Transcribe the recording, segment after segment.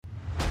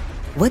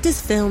What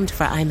does filmed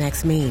for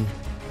IMAX mean?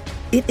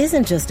 It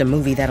isn't just a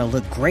movie that'll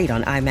look great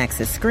on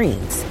IMAX's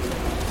screens.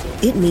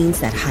 It means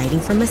that hiding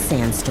from a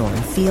sandstorm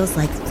feels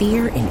like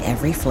fear in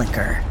every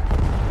flicker.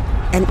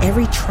 And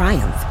every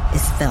triumph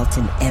is felt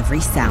in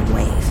every sound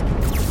wave.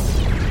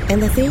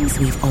 And the things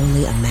we've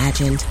only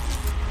imagined,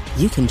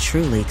 you can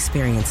truly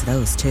experience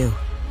those too.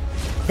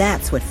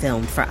 That's what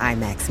filmed for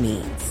IMAX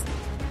means.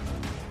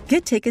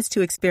 Get tickets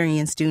to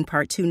experience Dune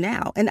Part 2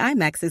 now and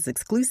IMAX's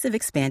exclusive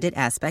expanded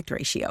aspect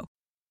ratio.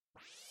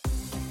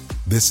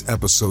 This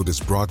episode is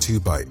brought to you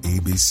by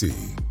ABC.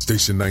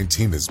 Station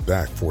 19 is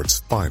back for its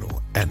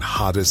final and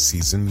hottest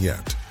season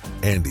yet.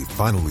 Andy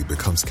finally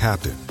becomes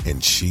captain,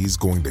 and she's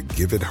going to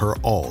give it her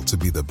all to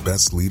be the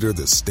best leader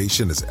the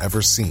station has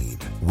ever seen.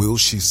 Will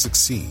she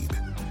succeed?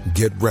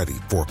 Get ready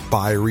for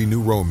fiery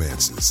new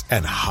romances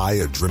and high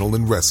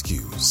adrenaline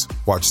rescues.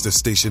 Watch the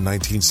Station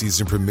 19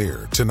 season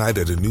premiere tonight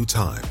at a new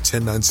time,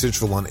 10/9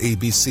 Central on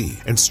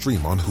ABC and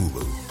stream on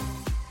Hulu.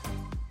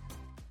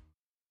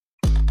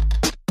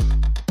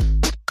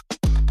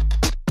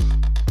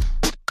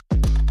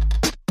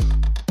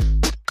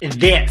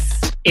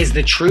 This is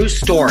the true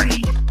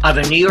story of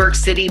a New York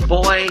City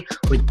boy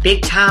with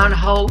big town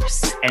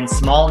hopes and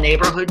small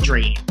neighborhood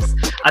dreams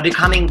of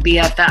becoming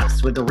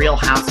BFFs with the Real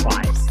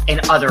Housewives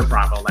and other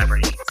Bravo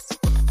celebrities.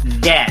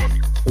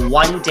 Then,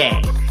 one day,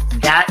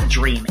 that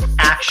dream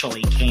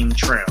actually came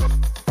true.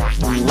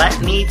 Let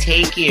me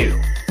take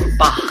you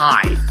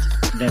behind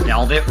the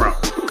velvet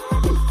rope.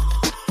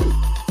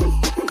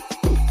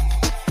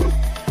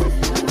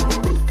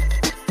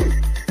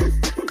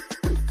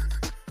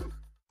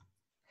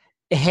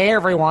 Hey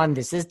everyone,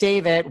 this is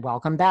David.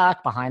 Welcome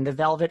back behind the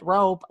velvet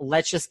rope.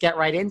 Let's just get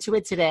right into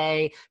it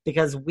today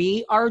because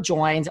we are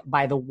joined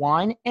by the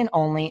one and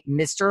only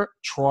Mr.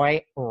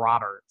 Troy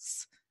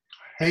Roberts.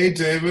 Hey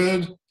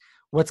David.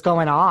 What's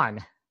going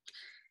on?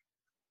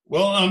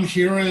 Well, I'm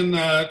here in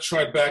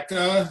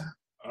Tribeca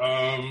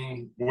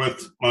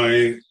with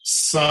my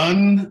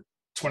son,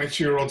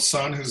 22-year-old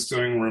son who's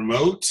doing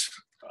remote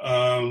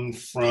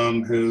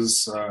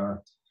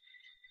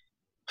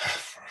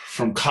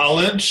from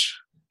college.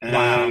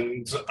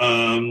 And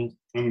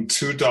and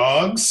two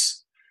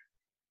dogs,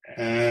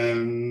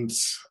 and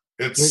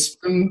it's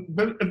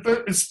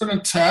been a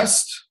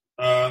test.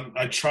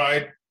 I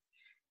tried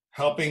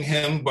helping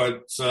him,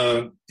 but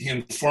he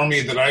informed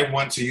me that I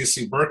went to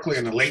UC Berkeley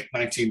in the late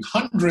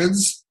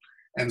 1900s,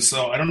 and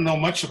so I don't know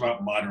much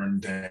about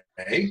modern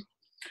day.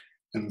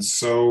 And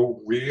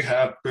so we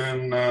have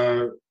been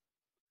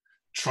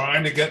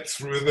trying to get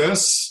through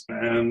this,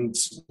 and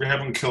we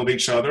haven't killed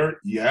each other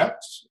yet.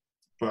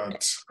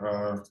 But,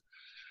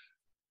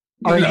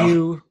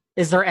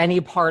 is there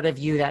any part of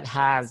you that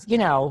has,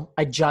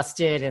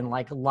 adjusted and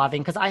like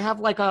loving? Because I have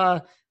like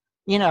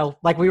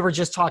like we were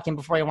just talking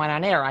before we went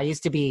on air. I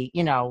used to be,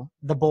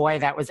 the boy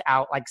that was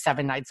out like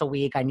 7 nights a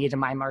week. I needed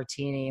my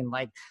martini. And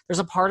like, there's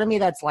a part of me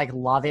that's like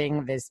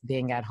loving this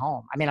being at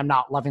home. I mean, I'm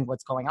not loving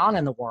what's going on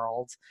in the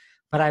world,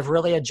 but I've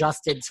really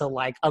adjusted to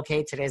like,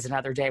 okay, today's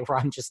another day where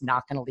I'm just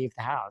not going to leave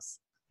the house.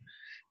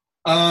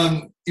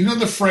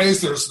 The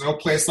phrase, there's no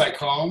place like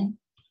home?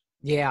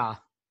 Yeah.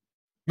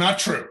 Not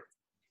true.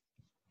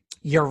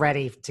 You're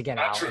ready to get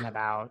out true. And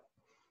about.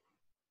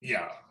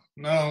 Yeah.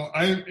 No,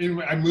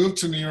 I moved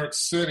to New York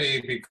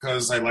City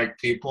because I like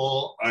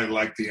people. I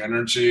like the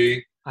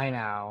energy. I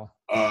know.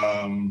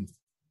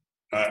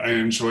 I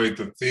enjoyed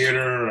the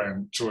theater. I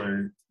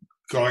enjoy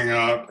going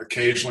out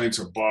occasionally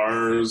to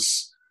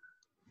bars.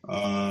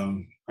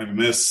 I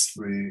miss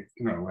the,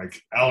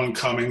 like Alan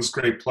Cummings'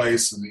 great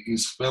place in the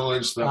East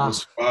Village. That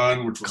was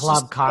fun. Which was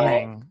Club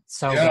Cumming.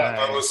 So yeah, good.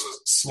 That was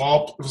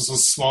it was a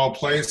small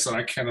place, and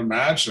I can't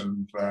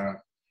imagine that,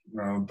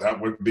 that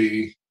would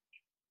be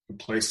a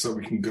place that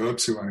we can go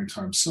to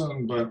anytime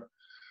soon. But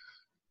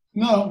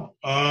no,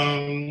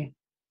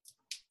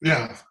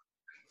 yeah.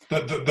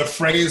 The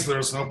phrase,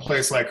 there's no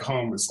place like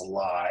home, is a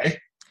lie.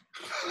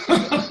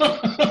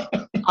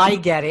 I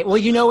get it. Well,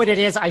 you know what it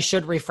is? I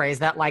should rephrase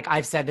that. Like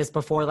I've said this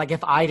before, like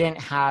if I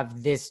didn't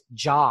have this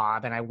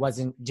job and I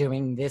wasn't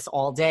doing this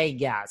all day,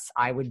 yes,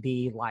 I would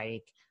be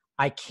like,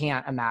 I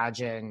can't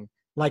imagine,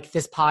 like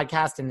this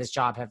podcast and this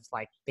job have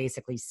like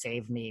basically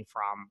saved me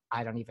from,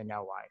 I don't even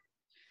know why.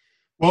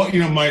 Well,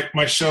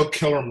 my show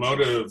Killer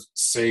Motive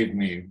saved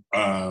me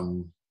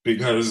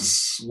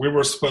because we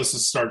were supposed to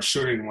start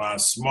shooting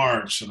last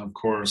March, and of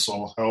course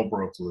all hell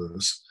broke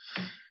loose.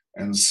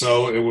 And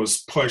so it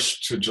was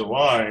pushed to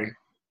July.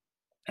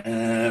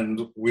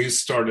 And we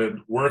started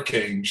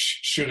working,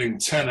 shooting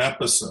 10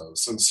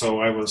 episodes. And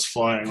so I was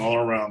flying all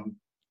around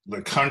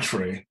the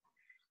country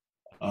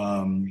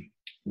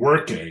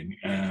working.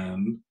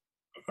 And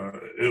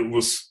it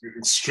was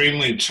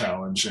extremely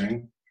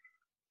challenging.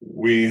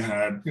 We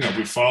had,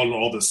 we followed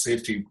all the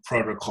safety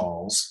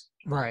protocols.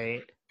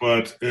 Right.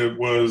 But it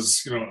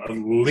was, at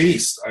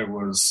least I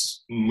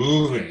was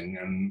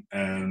moving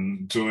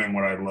and doing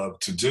what I love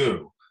to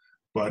do.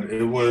 But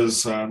it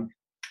was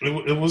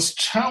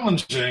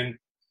challenging,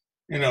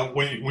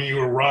 when you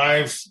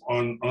arrive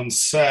on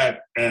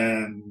set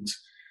and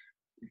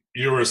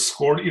you're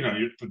escorted,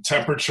 the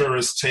temperature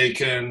is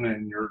taken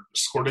and you're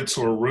escorted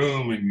to a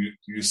room, and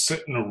you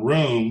sit in a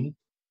room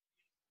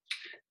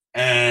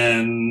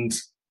and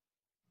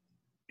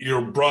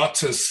you're brought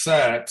to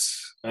set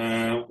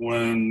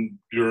when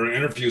your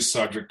interview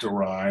subject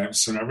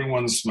arrives, and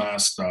everyone's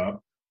masked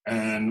up,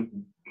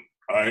 and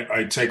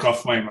I take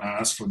off my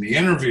mask for the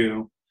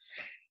interview,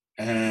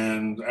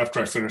 and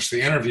after I finish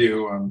the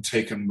interview, I'm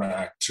taken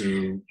back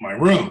to my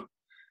room.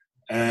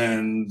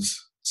 And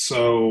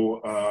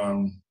so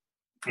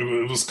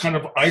it was kind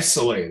of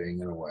isolating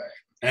in a way.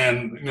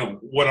 And,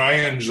 what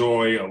I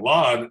enjoy a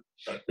lot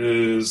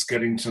is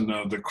getting to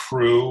know the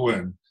crew,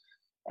 and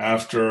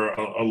after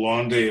a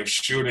long day of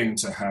shooting,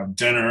 to have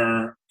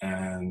dinner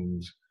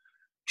and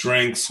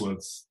drinks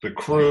with the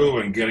crew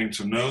and getting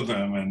to know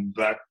them. And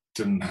that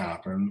didn't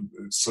happen.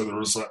 So there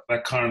was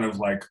that kind of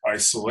like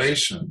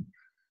isolation.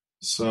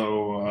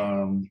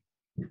 So,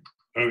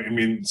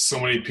 so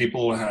many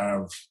people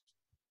have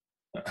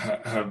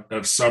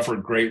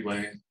suffered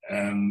greatly,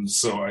 and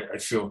so I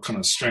feel kind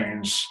of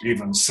strange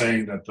even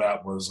saying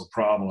that was a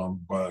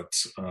problem. But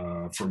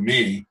for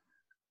me,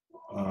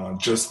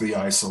 just the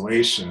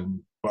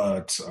isolation.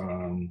 But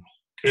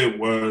it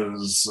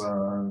was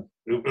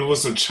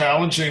a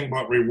challenging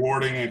but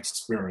rewarding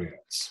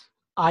experience.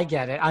 I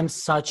get it. I'm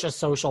such a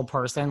social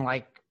person.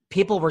 Like,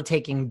 people were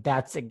taking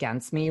bets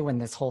against me when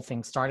this whole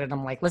thing started.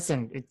 I'm like,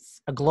 listen,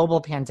 it's a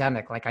global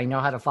pandemic. Like, I know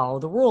how to follow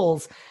the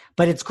rules,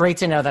 but it's great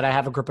to know that I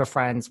have a group of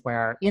friends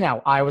where,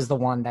 I was the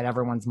one that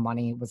everyone's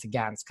money was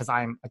against, because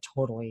I'm a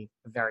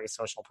very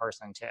social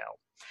person too.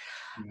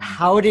 Mm-hmm.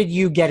 How did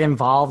you get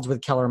involved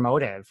with Killer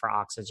Motive for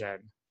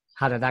Oxygen?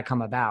 How did that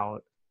come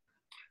about?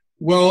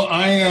 Well,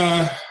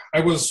 I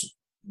was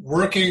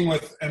working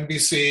with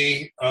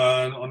NBC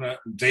on a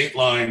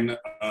Dateline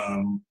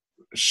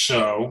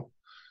show.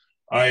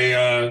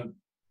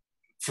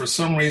 For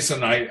some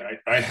reason, I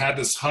had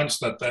this hunch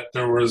that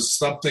there was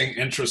something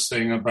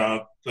interesting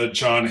about the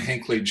John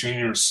Hinckley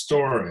Jr.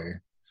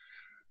 story,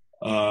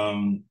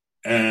 and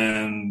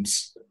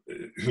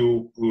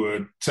who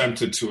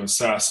attempted to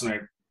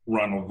assassinate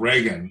Ronald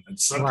Reagan.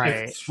 It's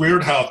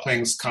weird how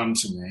things come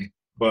to me,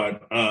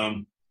 but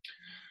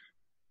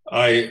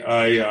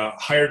I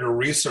hired a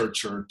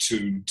researcher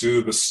to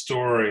do the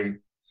story.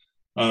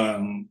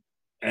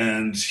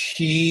 And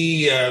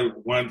he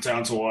went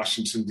down to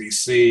Washington,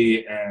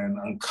 D.C. and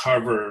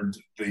uncovered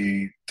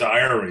the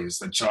diaries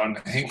that John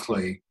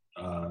Hinckley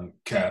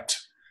kept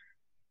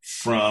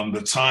from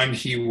the time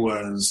he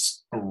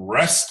was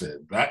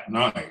arrested that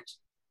night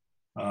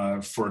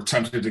for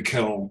attempting to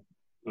kill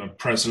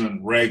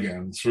President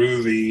Reagan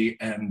through the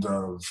end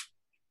of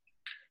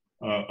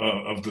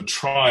the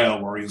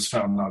trial, where he was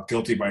found not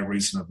guilty by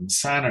reason of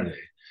insanity.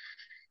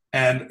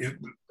 And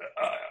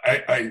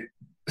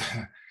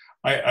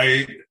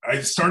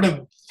I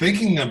started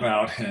thinking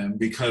about him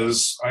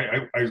because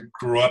I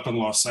grew up in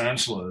Los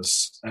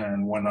Angeles,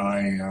 and when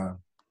I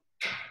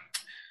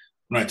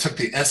took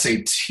the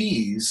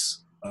SATs,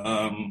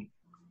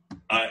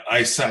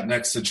 I sat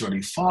next to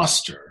Jodie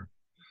Foster,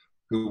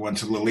 who went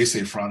to Le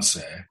Lycée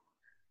Français,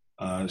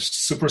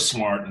 super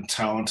smart and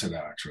talented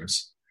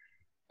actress,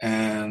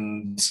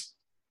 and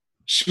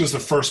she was the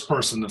first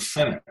person to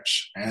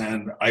finish.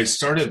 And I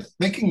started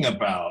thinking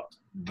about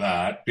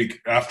that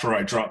after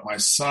I dropped my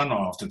son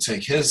off to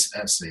take his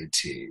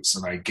SATs,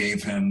 and I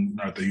gave him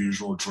the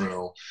usual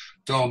drill: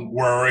 don't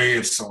worry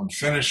if someone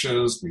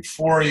finishes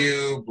before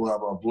you, blah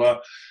blah blah.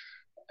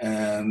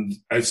 And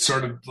I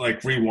started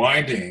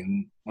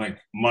rewinding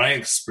my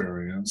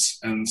experience,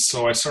 and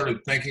so I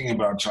started thinking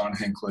about John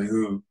Hinckley,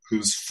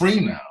 who's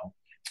free now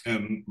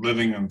and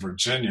living in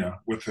Virginia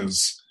with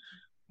his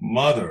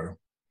mother.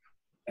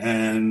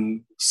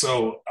 And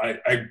so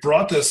I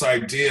brought this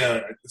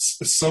idea.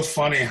 It's so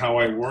funny how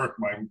I work.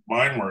 My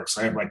mind works.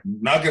 I have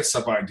nuggets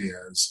of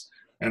ideas,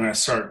 and I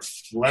start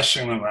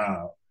fleshing them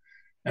out.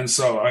 And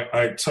so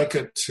I took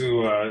it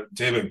to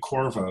David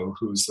Corvo,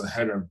 who's the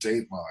head of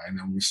Dateline,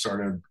 and we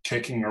started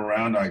kicking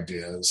around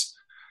ideas.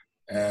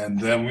 And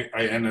then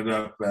I ended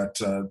up at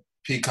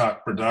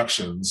Peacock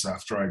Productions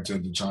after I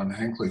did the John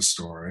Hinckley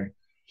story.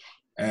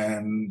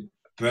 And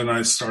then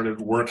I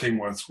started working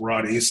with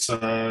Rod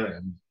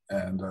Issa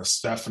and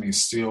Stephanie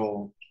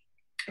Steele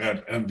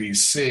at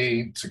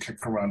NBC to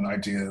kick around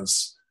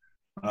ideas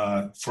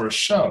for a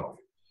show.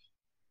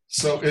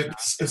 So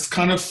it's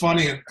kind of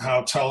funny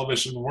how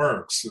television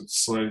works.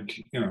 It's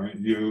like,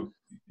 you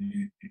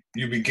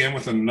begin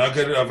with a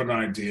nugget of an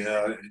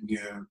idea and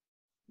you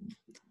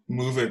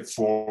move it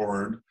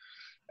forward.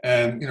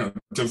 And,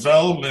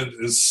 development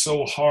is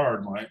so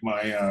hard.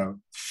 My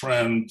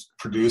friend,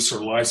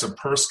 producer Liza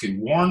Persky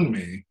warned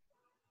me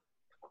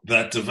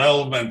that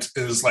development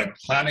is like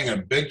planning a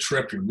big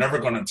trip you're never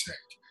going to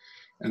take.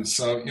 And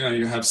so,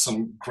 you have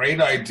some great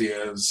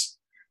ideas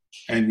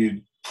and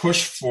you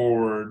push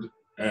forward,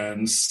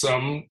 and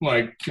some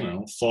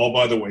fall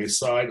by the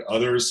wayside,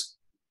 others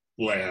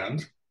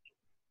land.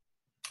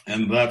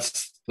 And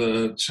that's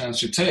the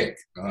chance you take.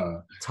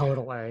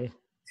 Totally.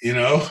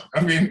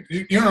 I mean,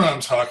 you know what I'm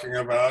talking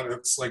about.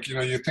 It's like,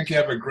 you think you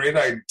have a great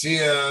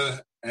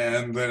idea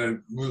and then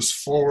it moves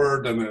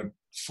forward and it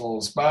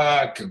falls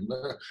back. And,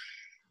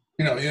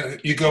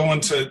 you go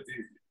into,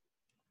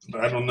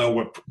 I don't know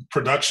what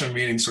production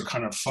meetings are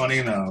kind of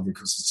funny now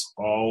because it's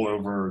all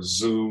over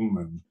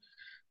Zoom.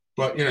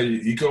 But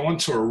you go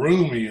into a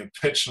room and you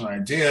pitch an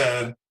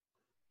idea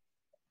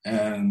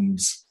and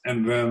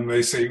then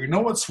they say,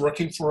 what's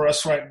working for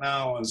us right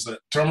now is a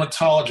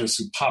dermatologist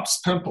who pops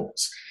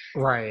pimples.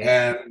 Right.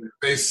 And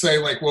they say,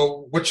 like,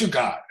 well, what you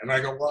got? And I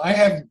go, well, I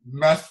have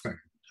nothing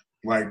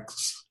like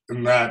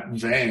in that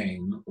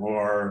vein.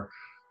 Or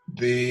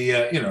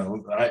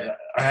I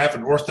have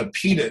an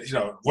orthopedic,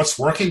 what's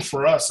working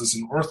for us is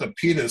an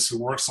orthopedist who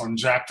works on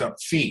jacked up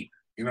feet.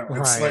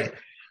 It's right.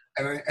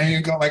 like, and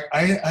you go like,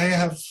 I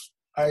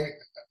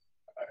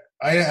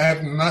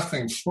have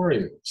nothing for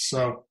you.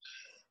 So,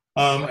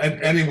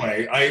 and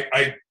anyway,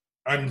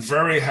 I'm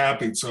very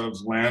happy to have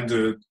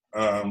landed,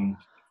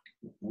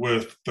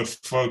 with the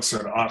folks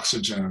at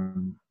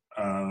Oxygen.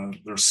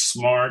 They're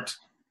smart,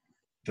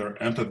 they're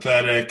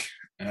empathetic,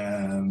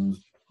 and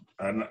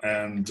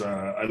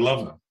I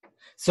love them.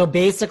 So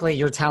basically,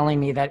 you're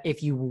telling me that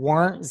if you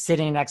weren't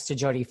sitting next to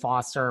Jodie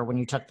Foster when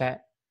you took the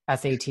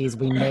SATs,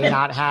 we may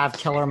not have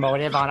Killer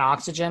Motive on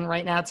Oxygen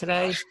right now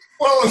today?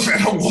 Well,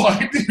 in a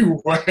winding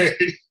way.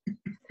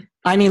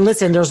 I mean,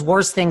 listen, there's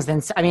worse things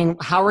than,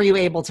 how are you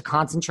able to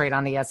concentrate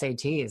on the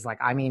SATs? Like,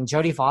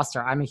 Jodie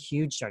Foster, I'm a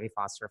huge Jodie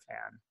Foster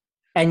fan.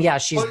 And yeah,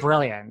 she's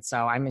brilliant. So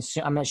I'm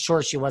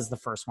sure she was the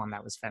first one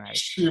that was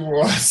finished. She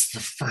was the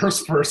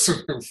first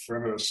person who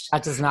finished.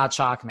 That does not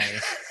shock me.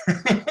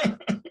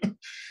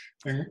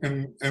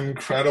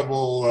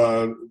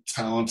 Incredible,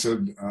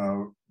 talented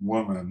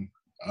woman.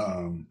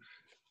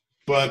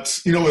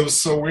 But, it was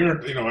so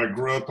weird. I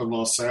grew up in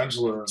Los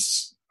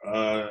Angeles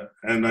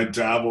and I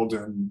dabbled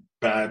in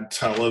bad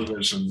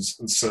televisions.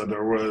 And so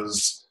there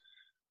was,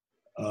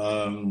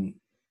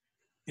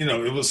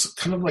 it was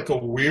kind of like a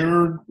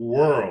weird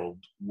world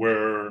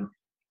where,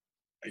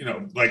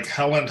 like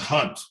Helen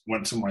Hunt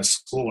went to my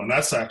school. And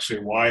that's actually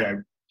why I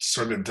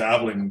started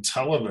dabbling in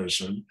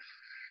television,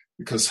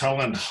 because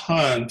Helen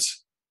Hunt,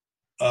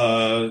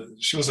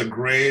 she was a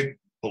grade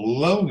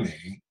below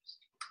me.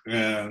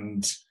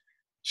 And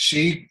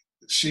she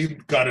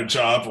got a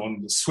job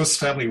on the Swiss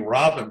Family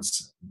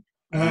Robinson.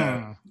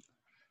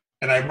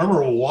 And I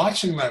remember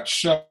watching that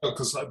show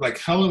because like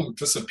Helen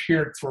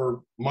disappeared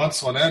for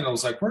months on end. I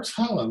was like, where's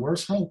Helen?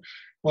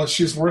 Well,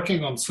 she's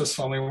working on Swiss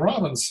Family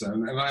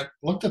Robinson. And I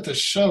looked at the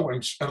show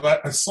and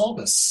I saw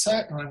the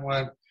set and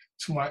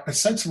I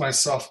said to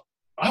myself,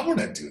 I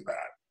want to do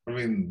that. I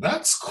mean,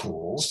 that's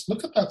cool.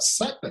 Look at that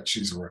set that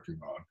she's working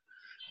on.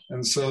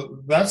 And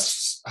so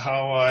that's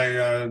how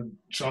I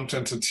jumped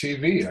into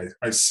TV.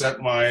 I sent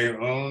my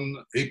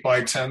own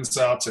 8x10s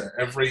out to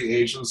every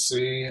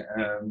agency,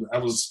 and I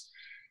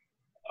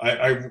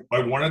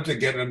wanted to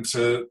get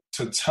into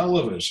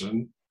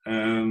television.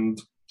 And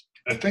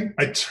I think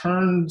I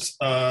turned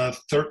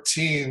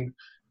 13.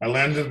 I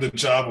landed the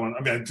job on,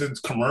 I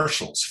did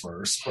commercials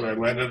first, but I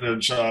landed a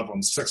job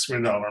on $6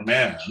 Million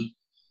Man.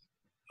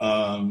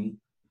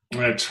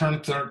 When I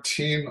turned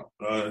 13,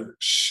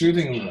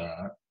 shooting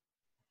that.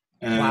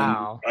 And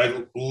wow.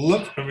 I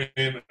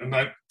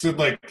did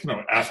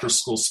after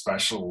school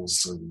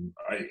specials, and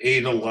I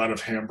ate a lot of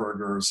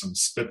hamburgers and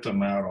spit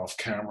them out off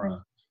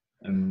camera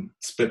and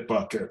spit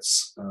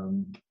buckets.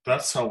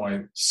 That's how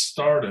I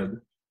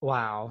started.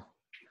 Wow.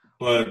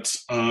 But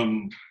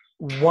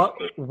what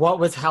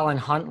was Helen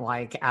Hunt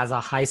like as a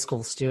high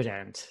school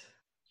student?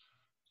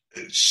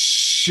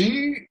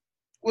 She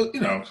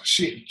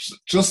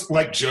just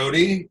like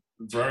Jodie,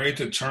 very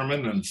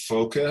determined and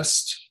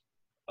focused.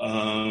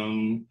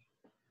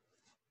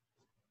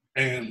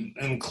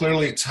 And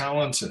clearly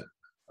talented.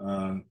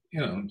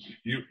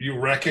 You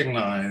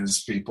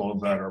recognize people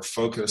that are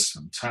focused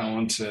and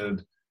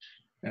talented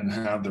and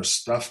have their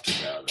stuff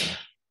together.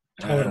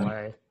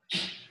 Totally.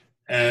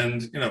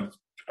 And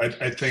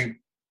I think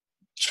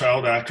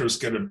child actors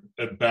get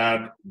a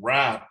bad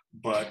rap,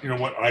 but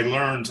what I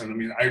learned,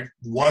 and I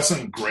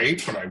wasn't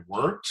great, but I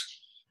worked.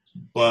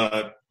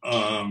 But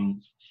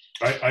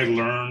I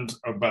learned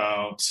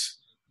about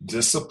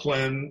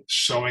discipline,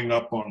 showing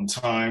up on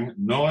time,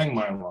 knowing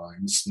my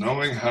lines,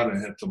 knowing how to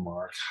hit the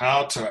mark,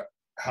 how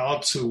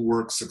to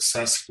work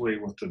successfully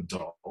with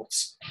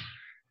adults.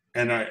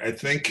 And I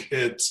think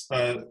it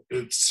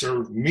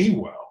served me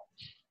well.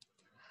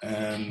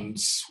 And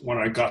when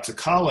I got to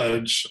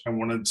college, I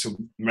wanted to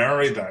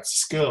marry that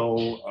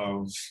skill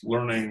of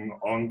learning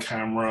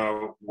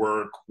on-camera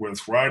work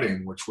with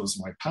writing, which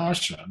was my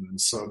passion. And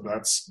so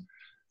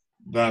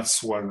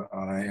that's what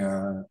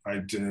I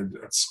did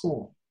at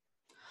school.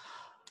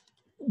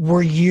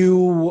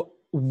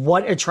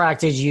 What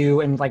attracted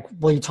you, and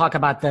will you talk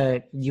about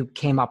you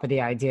came up with the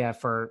idea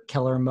for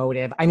Killer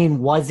Motive?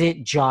 Was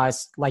it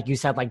just, like you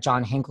said, like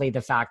John Hinckley,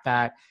 the fact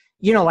that,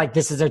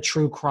 this is a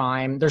true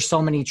crime. There's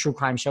so many true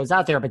crime shows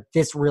out there, but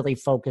this really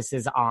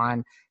focuses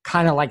on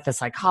kind of like the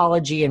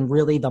psychology and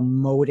really the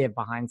motive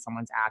behind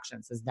someone's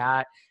actions. Is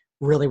that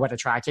really what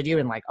attracted you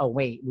and like, oh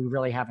wait, we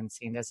really haven't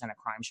seen this in a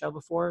crime show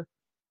before,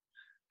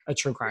 a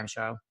true crime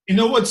show? You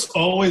know what's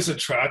always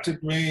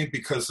attracted me,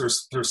 because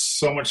there's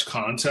so much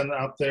content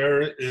out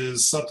there,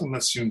 is something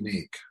that's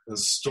unique, a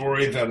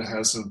story that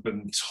hasn't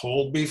been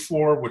told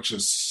before, which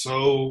is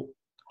so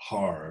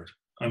hard.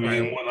 I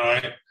mean,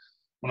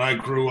 when I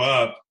grew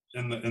up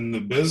in the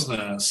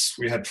business,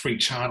 we had 3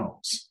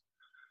 channels.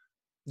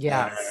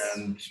 Yes.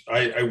 And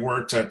I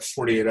worked at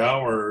 48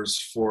 Hours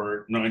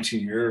for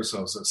 19 years.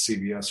 I was at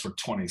CBS for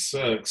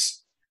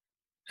 26.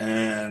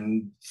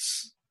 And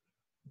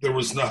there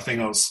was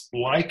nothing else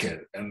like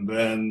it. And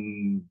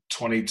then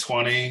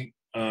 2020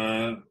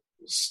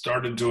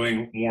 started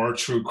doing more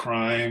true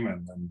crime,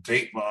 and then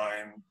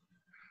Dateline.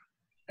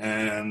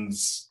 And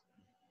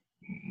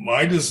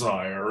my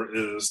desire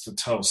is to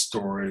tell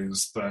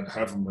stories that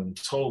haven't been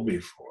told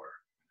before.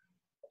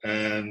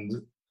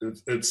 And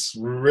it's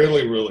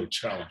really, really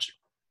challenging.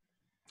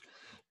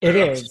 It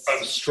is.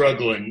 I'm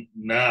struggling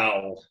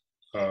now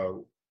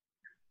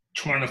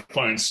trying to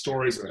find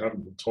stories that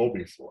haven't been told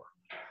before.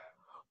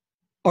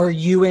 Are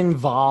you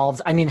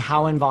involved? I mean,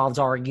 how involved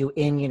are you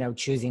in,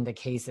 choosing the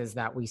cases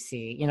that we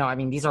see? I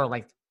mean, these are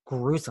like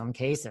gruesome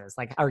cases.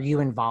 Like, are you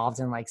involved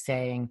in like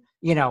saying,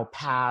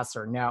 pass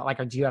or no? Like,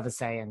 or do you have a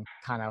say in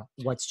kind of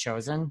what's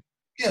chosen?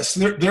 Yes,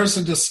 there's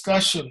a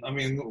discussion. I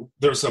mean,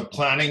 there's a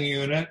planning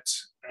unit,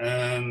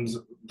 and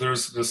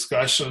there's a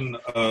discussion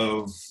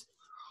of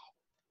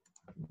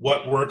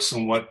what works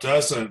and what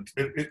doesn't.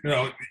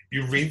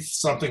 You read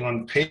something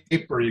on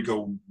paper, you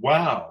go,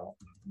 wow,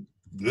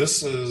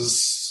 this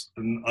is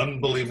an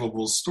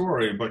unbelievable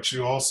story, but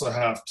you also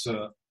have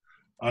to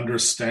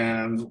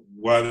understand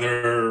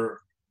whether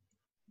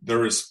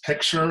there is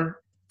picture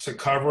to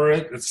cover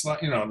it. It's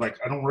not, like,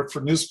 I don't work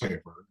for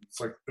newspaper. It's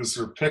like, is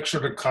there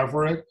picture to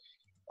cover it?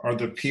 Are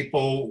the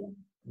people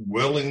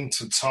willing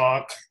to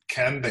talk?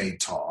 Can they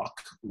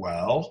talk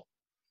well?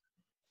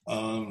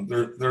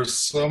 There's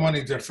so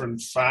many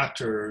different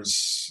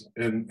factors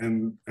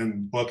in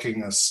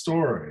booking a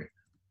story.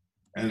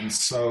 And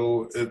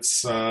so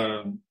it's,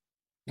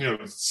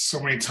 so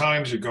many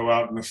times you go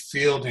out in the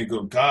field and you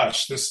go,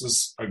 gosh, this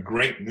is a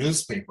great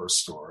newspaper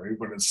story,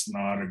 but it's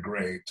not a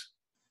great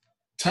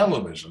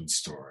television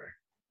story.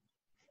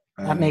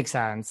 That makes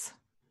sense.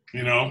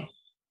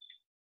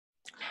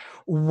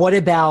 What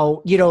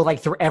about,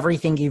 like through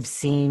everything you've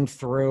seen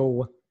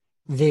through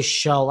this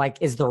show, like,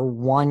 is there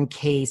one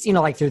case,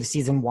 like through the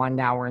season 1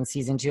 now we're in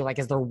season 2, like,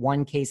 is there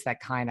one case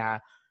that kind of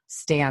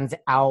stands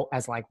out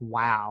as like,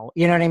 wow,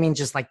 you know what I mean?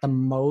 Just like the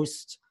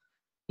most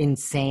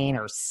insane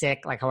or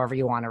sick, like however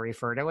you want to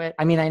refer to it.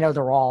 I mean, I know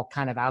they're all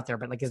kind of out there,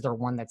 but like, is there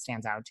one that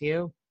stands out to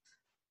you?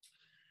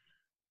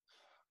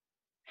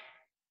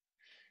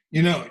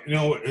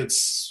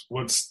 It's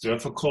what's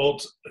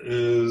difficult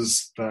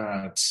is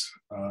that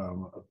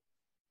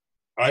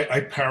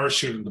I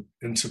parachute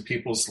into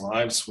people's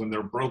lives when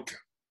they're broken.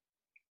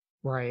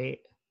 Right.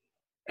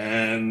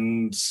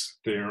 And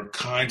they're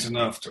kind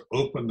enough to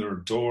open their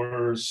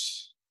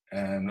doors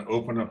and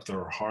open up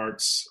their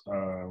hearts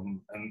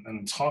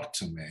and talk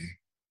to me.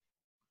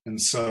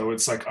 And so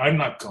it's like, I'm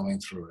not going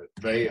through it.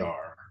 They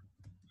are.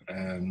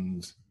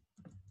 And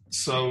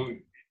so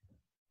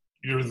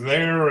you're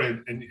there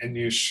and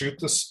you shoot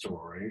the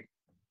story,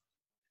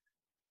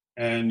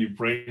 and you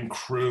bring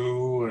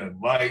crew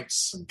and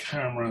lights and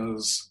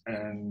cameras,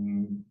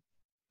 and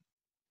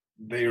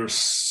they are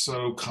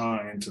so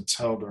kind to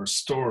tell their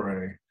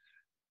story.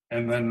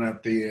 And then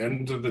at the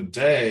end of the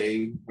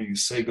day, when you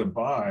say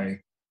goodbye,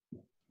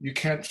 you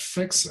can't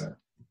fix it,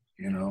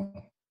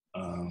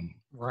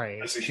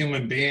 Right. As a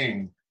human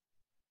being,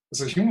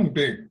 you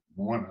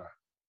want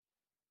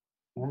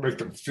to make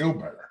them feel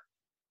better.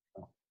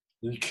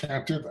 You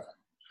can't do that.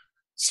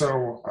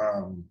 So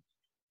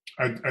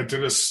I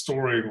did a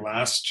story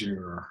last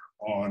year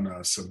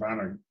on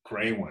Savannah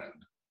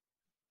Greywind.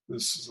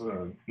 This is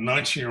a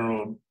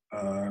 19-year-old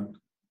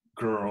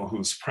girl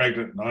who's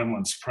pregnant, 9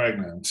 months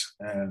pregnant,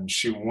 and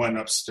she went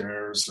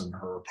upstairs in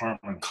her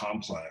apartment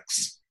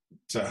complex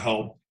to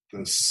help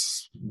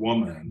this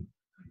woman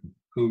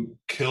who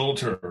killed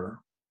her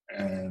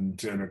and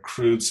did a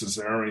crude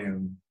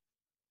cesarean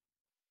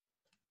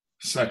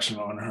section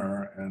on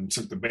her and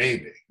took the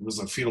baby. It was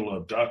a fetal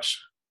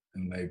abduction,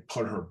 and they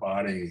put her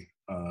body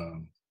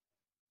and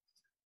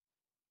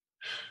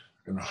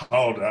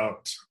hauled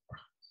out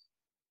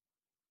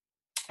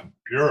a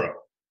bureau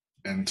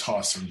and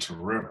tossed into a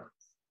river.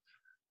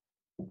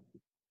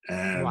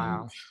 And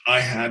wow.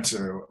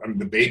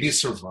 The baby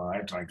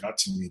survived. I got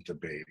to meet the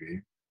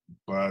baby,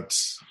 but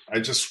I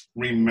just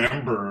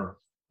remember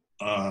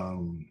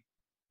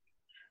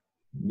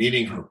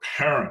meeting her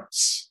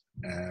parents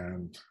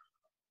and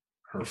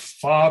her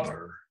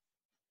father.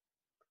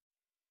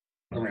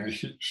 I mean,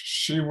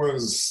 she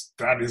was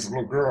Daddy's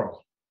little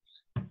girl.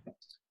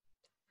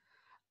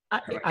 I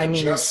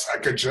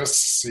could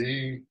just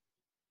see,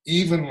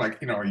 even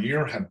like, a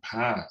year had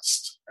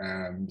passed,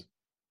 and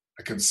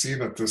I could see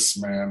that this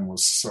man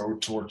was so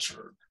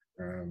tortured,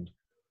 and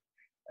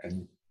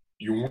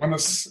you want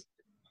to,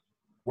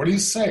 what do you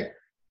say?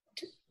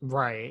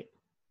 Right.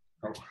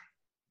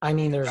 I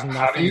mean, there's How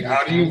nothing you can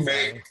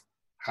say.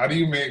 how do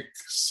you make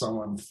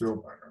someone feel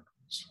better?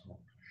 So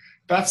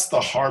that's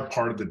the hard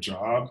part of the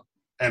job.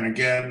 And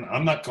again,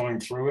 I'm not going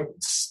through it.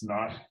 It's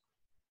not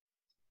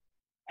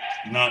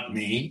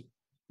me.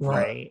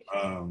 Right.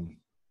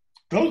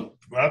 But,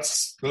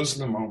 those are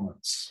the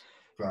moments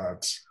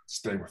that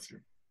stay with you.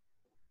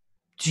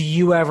 Do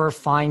you ever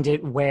find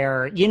it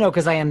where,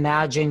 because I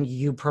imagine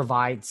you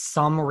provide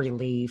some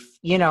relief,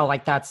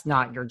 like that's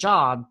not your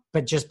job,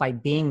 but just by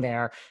being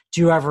there,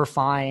 do you ever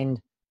find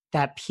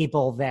that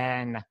people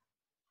then,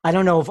 I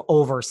don't know if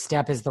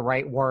overstep is the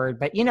right word,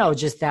 but,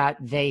 just that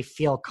they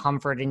feel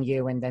comfort in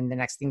you. And then the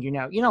next thing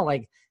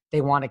like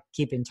they want to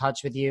keep in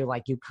touch with you.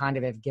 Like you kind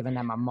of have given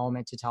them a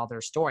moment to tell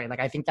their story. Like,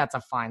 I think that's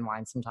a fine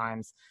line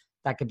sometimes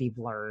that could be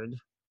blurred.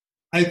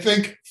 I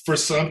think for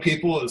some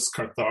people it's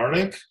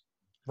cathartic.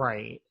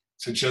 Right.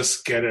 To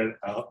just get it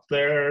out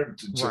there,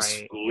 to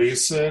just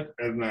release it.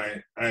 And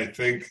I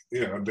think,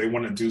 they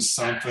want to do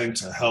something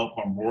to help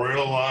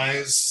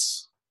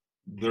memorialize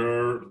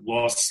their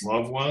lost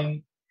loved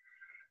one.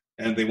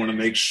 And they want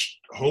to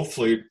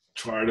hopefully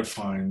try to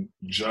find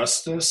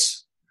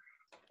justice.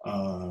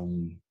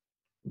 I'm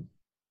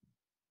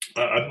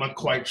not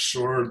quite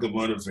sure the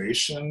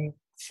motivation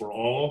for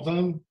all of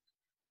them.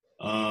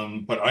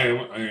 But I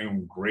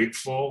am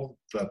grateful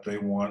that they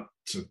want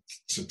to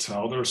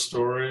tell their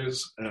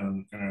stories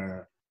in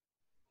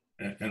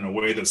a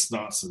way that's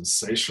not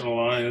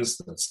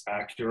sensationalized, that's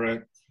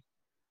accurate,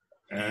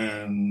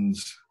 and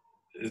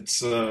it's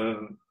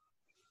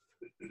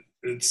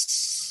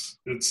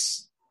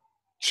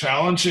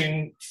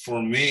challenging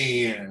for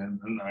me, and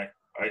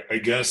I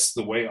guess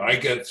the way I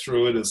get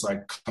through it is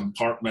I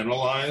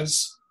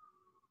compartmentalize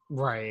a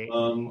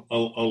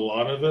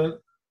lot of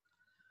it.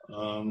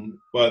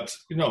 But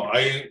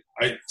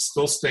I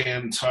still stay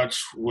in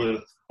touch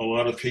with a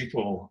lot of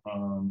people.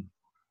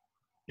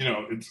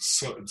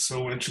 It's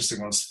so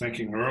interesting. I was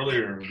thinking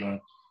earlier that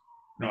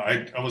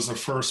I was the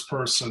first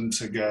person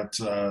to get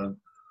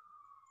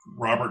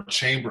Robert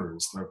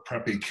Chambers, the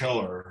preppy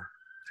killer,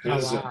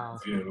 his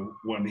interview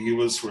when he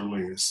was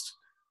released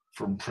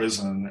from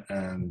prison,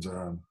 and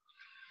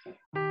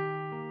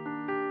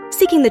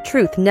Seeking the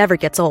truth never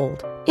gets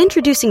old.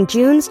 Introducing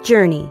June's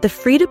Journey, the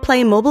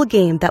free-to-play mobile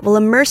game that will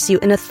immerse you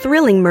in a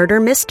thrilling murder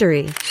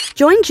mystery.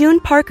 Join June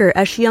Parker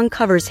as she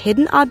uncovers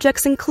hidden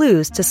objects and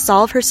clues to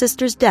solve her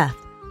sister's death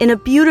in a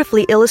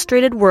beautifully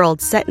illustrated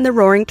world set in the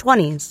Roaring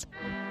 '20s.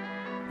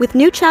 With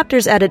new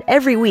chapters added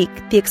every week,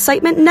 the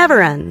excitement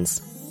never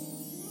ends.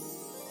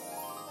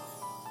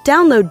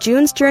 Download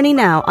June's Journey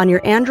now on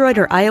your Android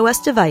or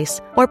iOS device,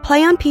 or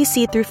play on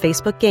PC through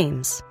Facebook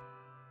Games.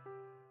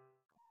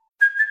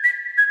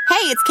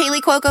 Hey, it's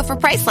Kaylee Cuoco for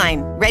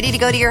Priceline. Ready to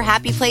go to your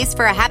happy place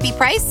for a happy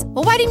price?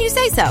 Well, why didn't you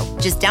say so?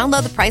 Just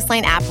download the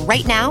Priceline app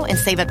right now and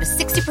save up to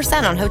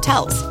 60% on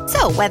hotels.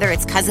 So whether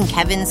it's Cousin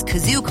Kevin's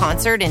Kazoo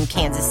Concert in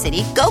Kansas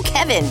City, go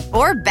Kevin,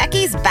 or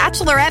Becky's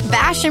Bachelorette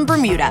Bash in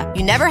Bermuda,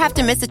 you never have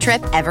to miss a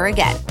trip ever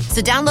again.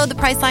 So download the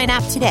Priceline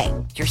app today.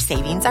 Your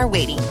savings are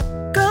waiting.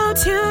 Go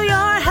to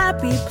your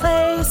happy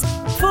place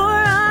for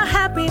a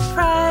happy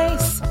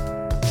price.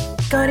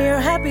 Go to your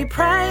happy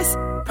price,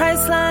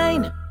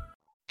 Priceline.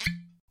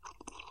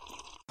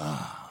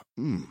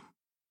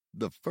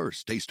 The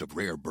first taste of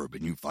rare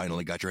bourbon you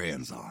finally got your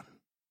hands on.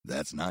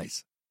 That's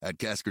nice. At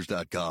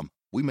Caskers.com,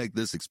 we make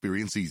this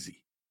experience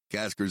easy.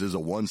 Caskers is a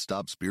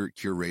one-stop spirit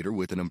curator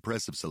with an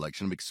impressive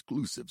selection of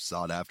exclusive,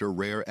 sought-after,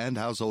 rare, and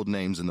household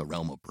names in the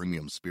realm of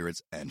premium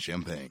spirits and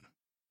champagne.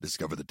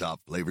 Discover the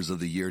top flavors of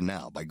the year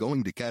now by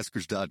going to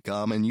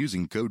Caskers.com and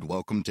using code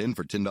WELCOME10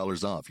 for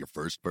 $10 off your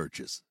first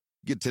purchase.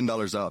 Get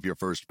 $10 off your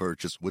first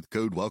purchase with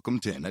code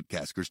WELCOME10 at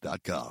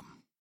Caskers.com.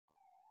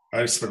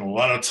 I spent a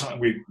lot of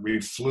time.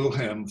 We flew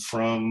him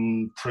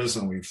from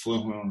prison. We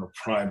flew him on a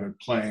private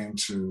plane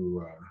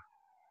to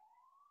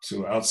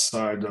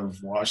outside of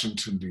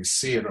Washington,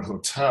 D.C. at a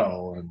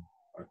hotel. And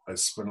I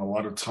spent a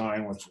lot of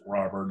time with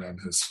Robert and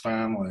his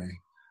family.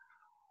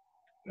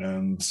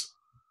 And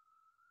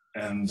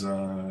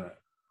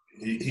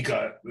he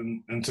got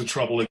into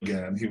trouble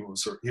again. He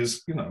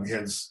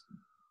has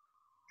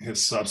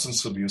his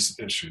substance abuse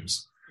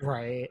issues.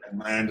 Right. And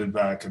landed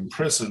back in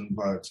prison,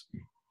 but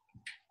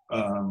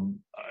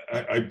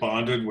I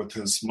bonded with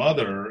his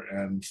mother,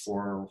 and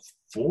for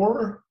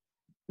four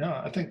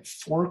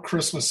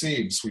Christmas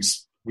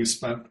Eves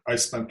I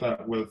spent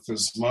that with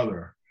his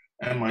mother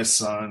and my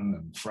son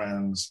and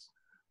friends.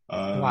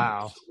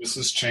 Wow.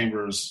 Mrs.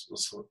 Chambers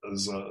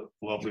is a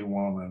lovely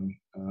woman,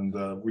 and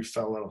we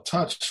fell out of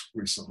touch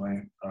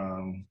recently.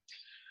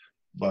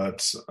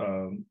 But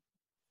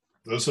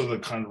those are the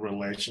kind of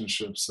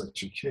relationships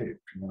that you keep,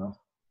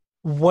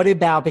 What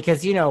about,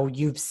 because,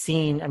 you've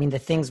seen, the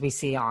things we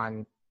see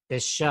on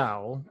this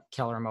show,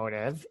 Killer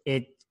Motive,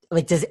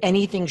 does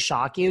anything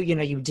shock you?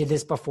 You did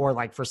this before,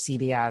 like for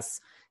CBS,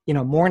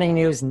 morning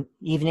news and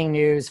evening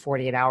news,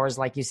 48 hours,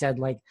 like you said,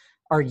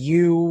 are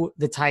you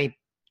the type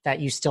that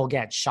you still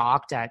get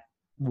shocked at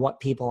what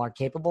people are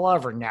capable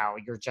of, or no,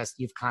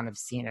 you've kind of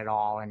seen it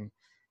all and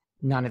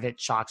none of it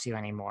shocks you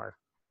anymore?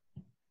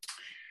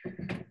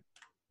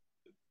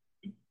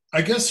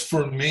 I guess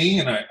for me,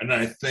 and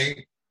I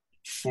think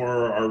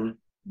for our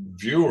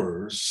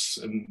viewers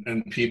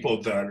and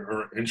people that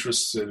are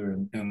interested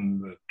in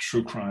the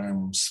true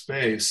crime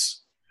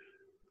space,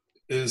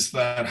 is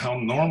that how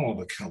normal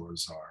the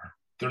killers are.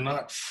 They're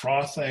not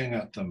frothing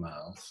at the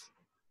mouth.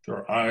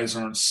 Their eyes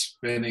aren't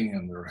spinning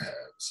in their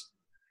heads.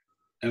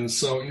 And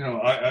so,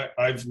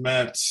 I've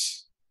met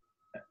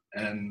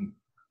and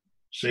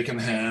shaken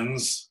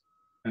hands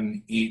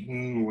and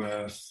eaten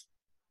with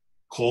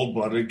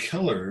cold-blooded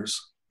killers,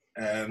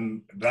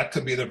 and that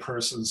could be the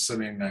person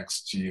sitting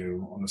next to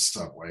you on the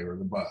subway or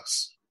the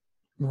bus.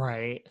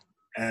 Right.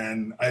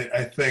 And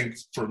I think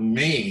for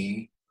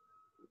me,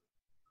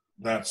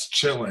 that's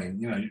chilling.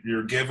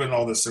 You're given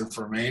all this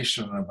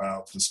information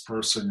about this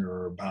person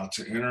you're about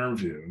to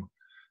interview,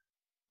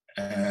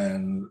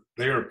 and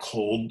they are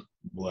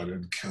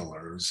cold-blooded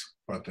killers,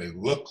 but they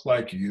look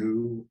like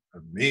you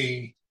and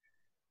me,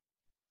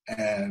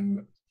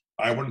 and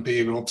I wouldn't be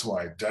able to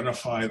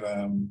identify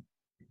them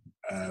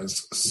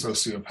as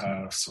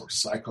sociopaths or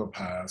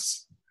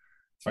psychopaths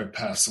if I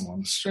pass them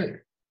on the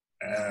street.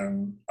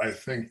 And I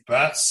think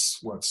that's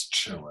what's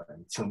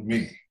chilling for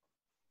me,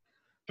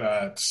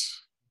 that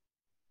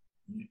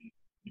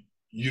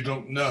you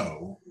don't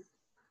know.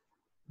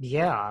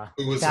 Yeah,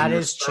 that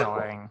is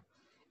chilling.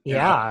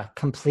 Yeah,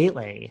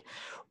 completely.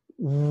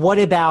 What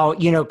about,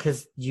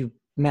 because you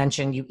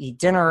mentioned you eat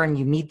dinner and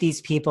you meet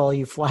these people,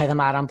 you fly them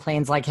out on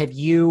planes. Like, have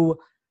you,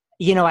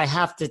 I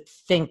have to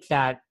think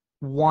that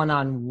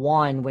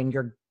one-on-one when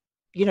you're,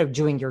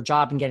 doing your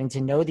job and getting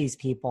to know these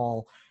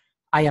people,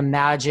 I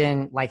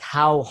imagine like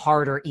how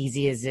hard or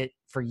easy is it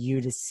for you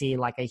to see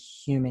like a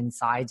human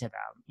side to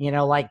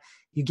them? Like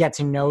you get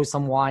to know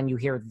someone, you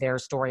hear their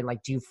story.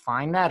 Like, do you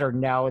find that, or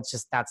no, it's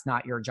just, that's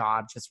not your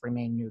job, just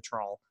remain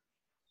neutral?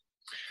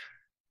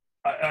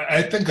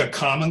 I think a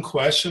common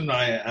question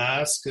I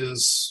ask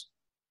is,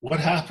 what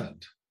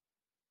happened?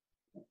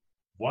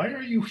 Why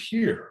are you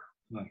here?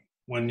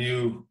 When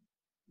you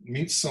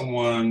meet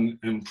someone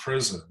in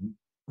prison,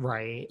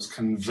 right, who's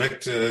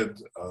convicted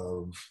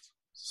of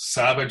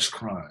savage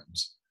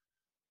crimes,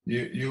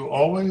 you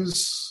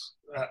always,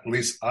 at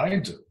least I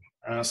do,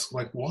 ask,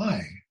 like,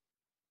 why?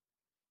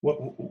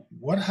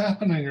 What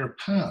happened in your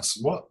past?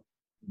 What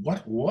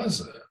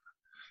was it?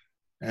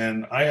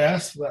 And I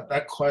ask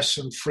that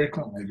question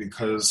frequently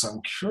because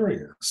I'm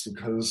curious,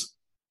 because,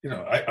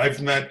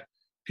 I've met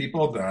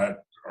people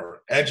that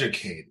are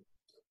educated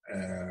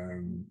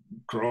and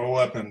grow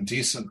up in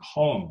decent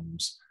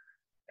homes,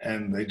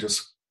 and they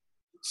just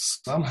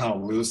somehow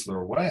lose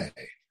their way.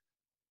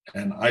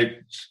 And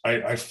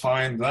I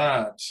find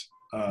that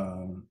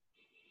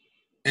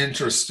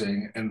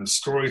interesting in the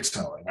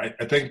storytelling.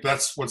 I think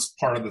that's what's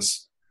part of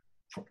this.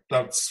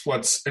 That's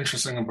what's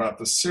interesting about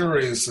the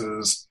series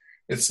is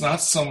it's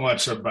not so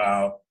much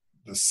about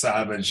the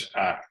savage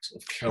act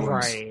of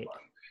killing someone.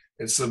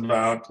 It's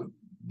about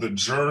the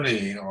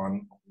journey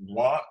on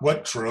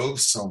what drove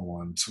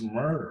someone to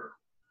murder.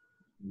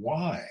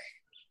 Why?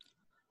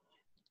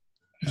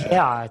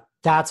 Yeah,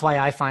 that's why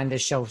I find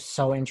this show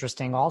so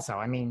interesting also.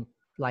 I mean,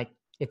 like,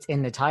 it's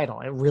in the title.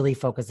 It really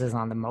focuses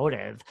on the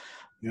motive.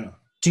 Yeah.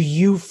 Do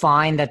you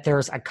find that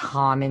there's a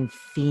common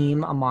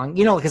theme among,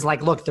 because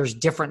like, look, there's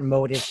different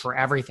motives for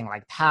everything,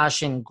 like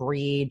passion,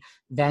 greed,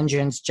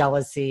 vengeance,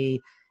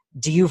 jealousy.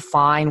 Do you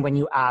find when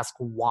you ask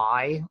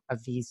why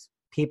of these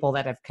people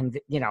that have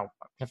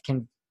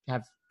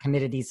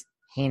committed these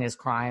heinous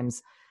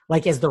crimes,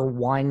 like, is there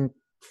one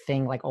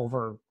thing, like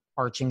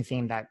overarching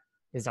theme that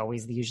is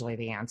always usually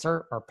the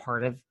answer or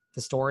part of the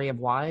story of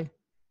why?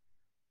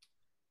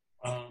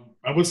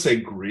 I would say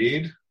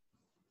greed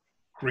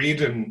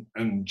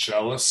and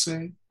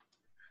jealousy.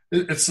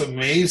 It's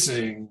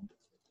amazing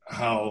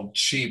how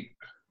cheap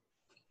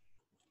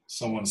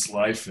someone's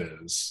life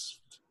is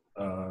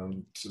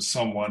to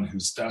someone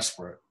who's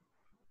desperate.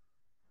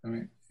 I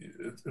mean,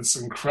 it's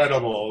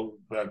incredible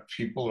that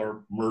people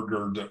are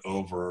murdered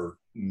over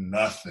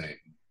nothing,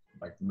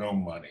 like no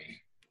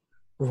money.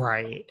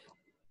 Right.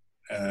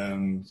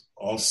 And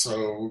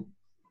also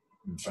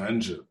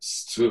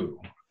vengeance too.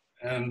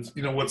 And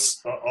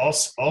what's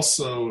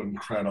also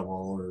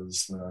incredible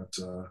is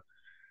that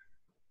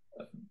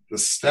the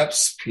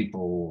steps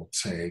people will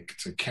take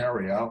to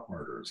carry out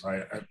murders.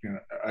 I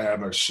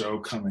have a show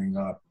coming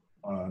up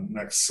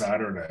next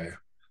Saturday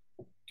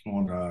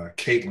on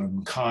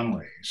Caitlin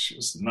Conley. She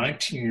was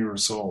 19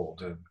 years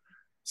old and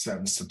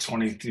sentenced to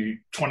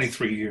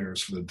 23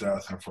 years for the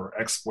death of her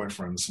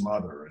ex-boyfriend's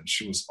mother. And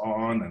she was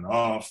on and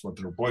off with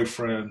her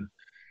boyfriend.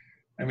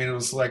 I mean, it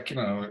was like,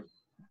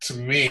 to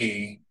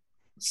me,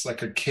 it's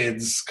like a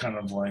kid's kind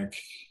of like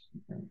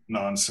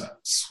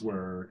nonsense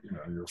where,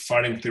 you're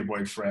fighting with your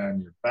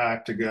boyfriend, you're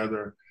back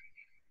together.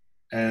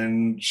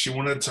 And she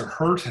wanted to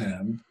hurt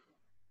him.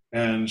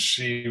 And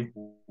she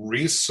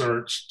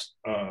researched,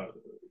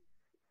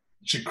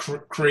 she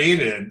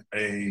created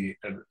an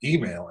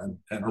email and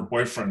her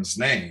boyfriend's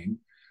name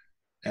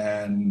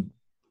and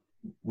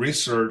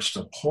researched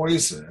a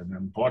poison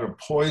and bought a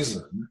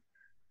poison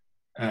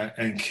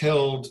and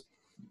killed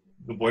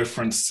the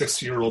boyfriend's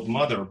 60-year-old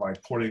mother by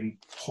putting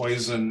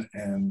poison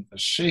in a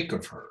shake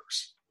of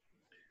hers.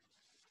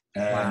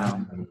 And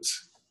wow.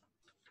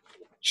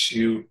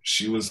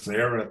 She was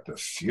there at the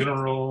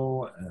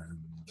funeral,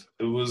 and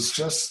it was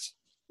just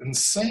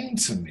insane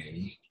to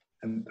me.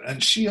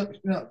 And she,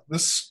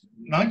 this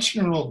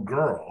 19-year-old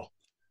girl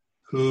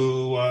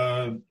who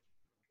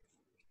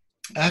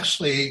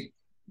actually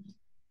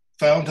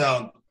found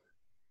out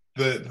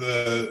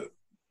the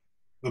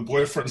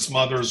boyfriend's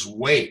mother's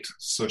weight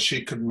so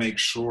she could make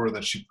sure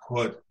that she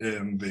put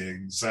in the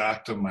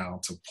exact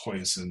amount of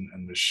poison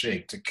in the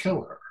shake to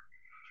kill her.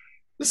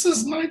 This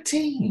is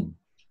 19.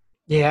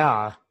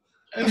 Yeah.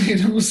 I mean,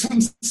 it was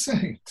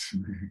insane to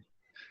me.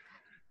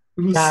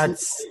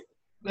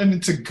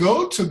 To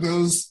go to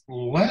those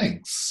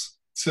lengths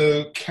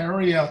to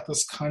carry out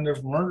this kind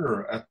of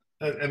murder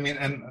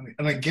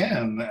and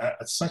again,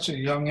 at such a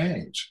young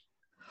age.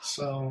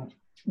 So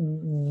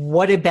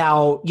what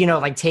about,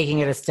 like taking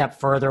it a step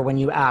further when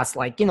you ask,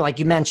 like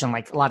you mentioned,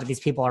 like a lot of these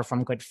people are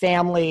from good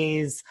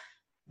families,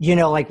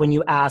 like when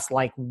you ask,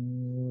 like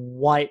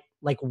what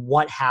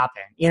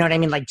happened? You know what I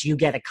mean? Like, do you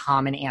get a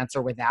common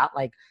answer with that?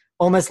 Like,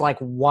 almost like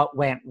what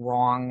went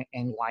wrong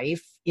in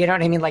life? You know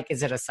what I mean? Like,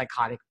 is it a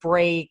psychotic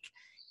break?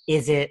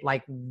 Is it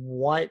like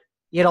what,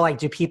 like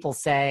do people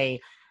say,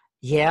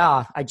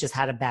 yeah, I just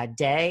had a bad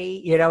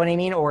day? You know what I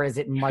mean? Or is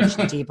it much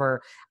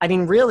deeper? I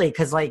mean, really,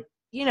 because like,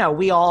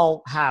 we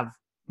all have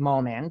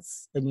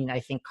moments. I mean, I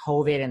think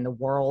COVID and the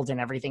world and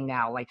everything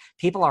now, like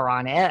people are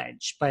on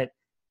edge, but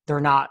they're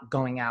not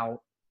going out,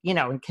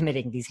 and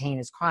committing these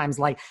heinous crimes.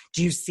 Like,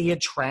 do you see a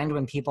trend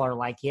when people are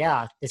like,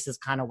 yeah, this is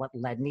kind of what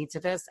led me to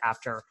this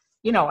after,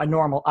 a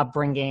normal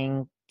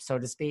upbringing, so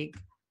to speak?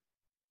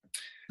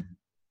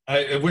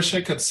 I wish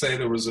I could say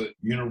there was a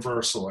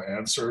universal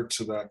answer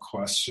to that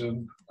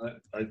question.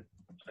 I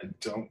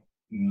don't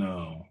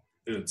know.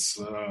 It's,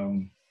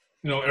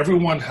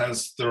 everyone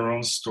has their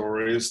own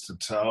stories to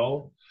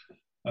tell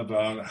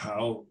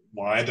about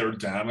why they're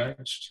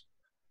damaged.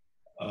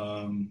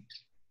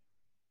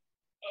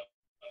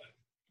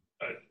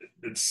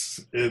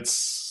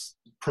 It's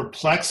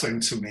perplexing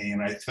to me,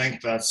 and I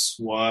think that's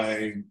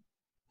why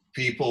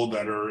people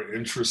that are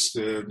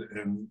interested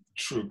in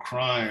true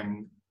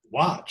crime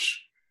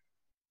watch,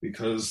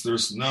 because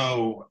there's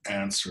no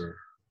answer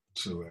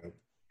to it,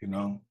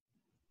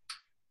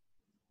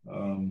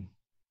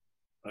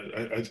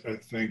 I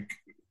think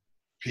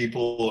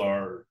people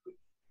are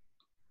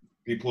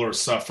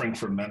suffering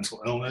from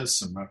mental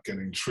illness and not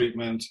getting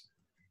treatment,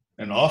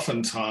 and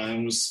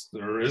oftentimes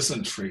there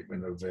isn't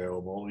treatment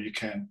available. You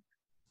can't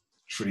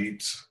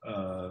treat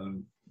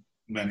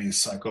many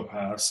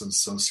psychopaths and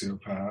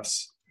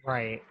sociopaths,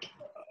 right?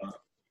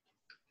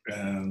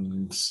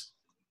 And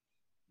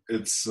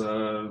it's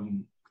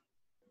the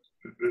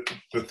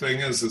thing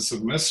is, it's a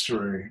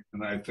mystery,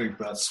 and I think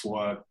that's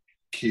what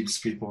keeps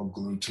people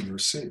glued to their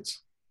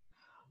seats.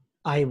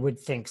 I would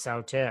think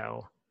so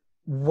too.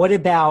 What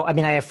about, I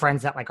mean, I have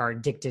friends that like are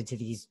addicted to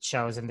these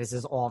shows and this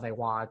is all they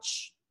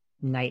watch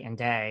night and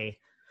day.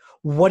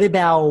 What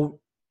about,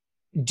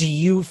 do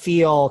you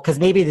feel, because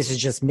maybe this is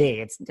just me,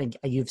 it's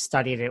you've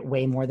studied it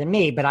way more than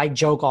me, but I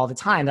joke all the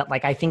time that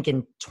like I think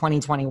in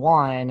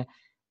 2021,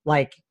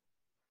 like,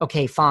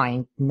 okay,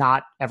 fine,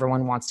 not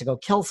everyone wants to go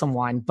kill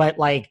someone, but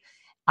like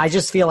I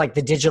just feel like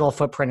the digital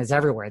footprint is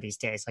everywhere these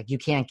days. Like you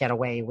can't get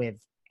away with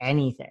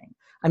anything.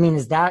 I mean,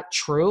 is that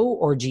true?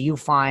 Or do you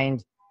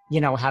find,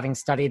 having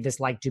studied this,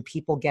 like, do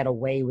people get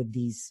away with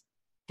these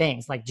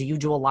things? Like, do you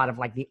do a lot of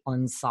like the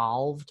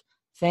unsolved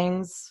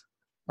things?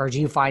 Or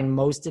do you find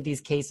most of these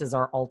cases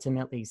are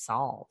ultimately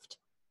solved?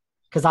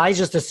 Because I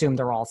just assume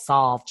they're all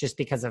solved just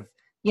because of,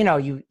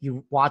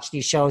 you watch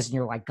these shows and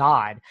you're like,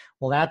 God,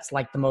 well, that's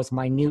like the most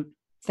minute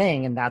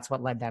thing. And that's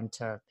what led them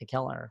to the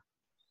killer.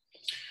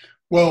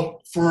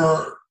 Well,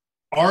 for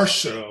our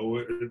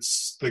show,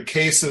 it's the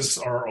cases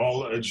are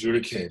all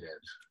adjudicated.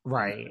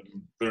 Right.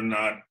 They're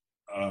not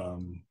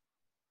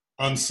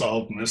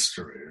unsolved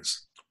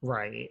mysteries.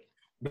 Right.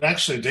 But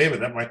actually,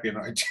 David, that might be an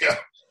idea.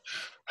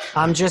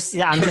 I'm just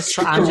here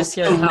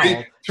to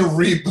help. To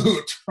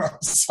reboot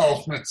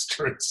Unsolved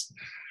Mysteries.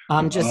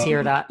 I'm just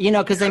here to,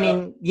 because I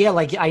mean,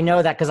 like I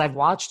know that because I've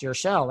watched your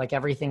show, like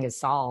everything is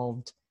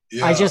solved.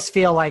 Yeah. I just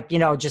feel like,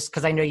 just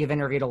because I know you've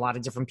interviewed a lot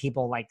of different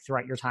people like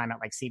throughout your time at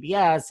like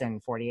CBS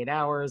and 48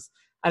 Hours.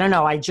 I don't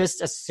know. I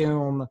just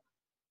assume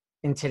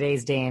in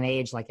today's day and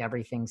age, like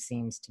everything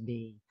seems to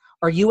be.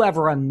 Are you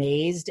ever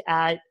amazed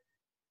at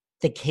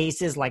the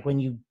cases, like when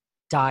you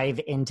dive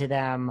into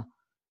them,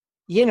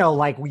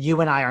 like you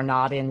and I are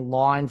not in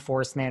law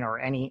enforcement or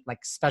any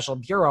like special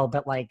bureau,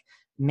 but like,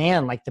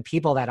 man, like the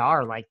people that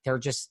are like,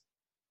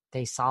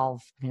 they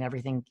solve,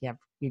 everything. Yeah.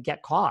 You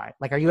get caught.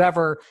 Like, are you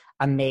ever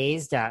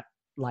amazed at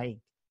like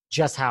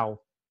just how?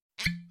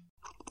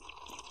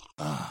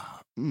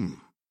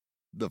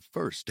 The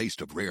first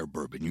taste of rare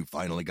bourbon you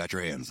finally got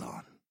your hands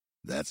on.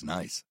 That's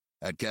nice.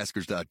 At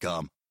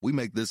Caskers.com, we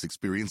make this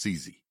experience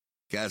easy.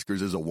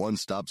 Caskers is a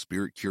one-stop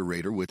spirit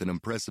curator with an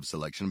impressive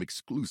selection of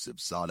exclusive,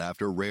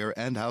 sought-after, rare,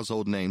 and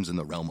household names in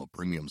the realm of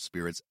premium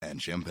spirits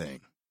and champagne.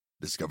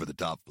 Discover the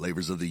top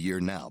flavors of the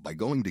year now by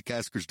going to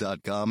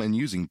Caskers.com and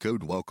using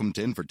code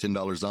WELCOME10 for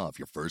 $10 off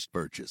your first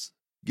purchase.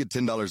 Get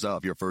 $10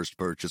 off your first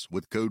purchase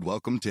with code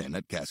WELCOME10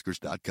 at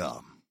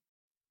Caskers.com.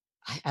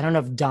 I don't know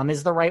if dumb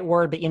is the right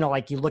word, but,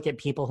 like you look at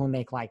people who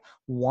make like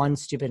one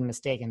stupid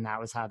mistake and that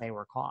was how they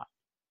were caught.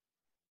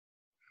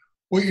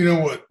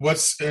 Well,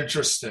 what's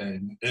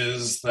interesting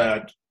is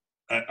that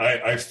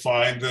I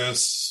find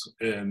this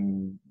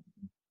in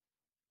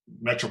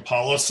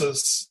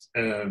metropolises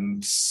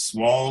and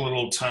small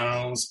little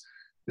towns,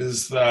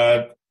 is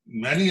that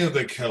many of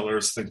the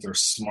killers think they're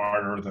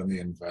smarter than the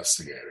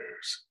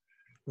investigators.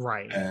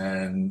 Right.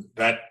 And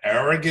that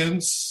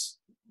arrogance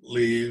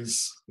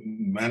leads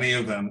many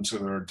of them to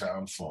their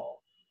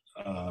downfall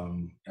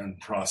and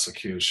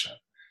prosecution.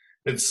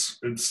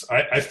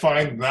 I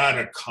find that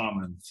a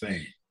common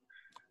theme.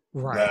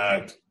 Right.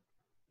 That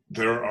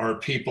there are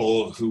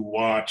people who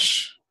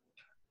watch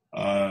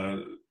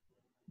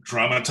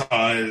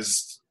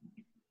dramatized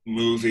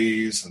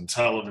movies and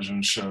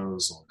television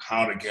shows on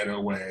how to get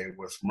away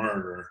with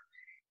murder,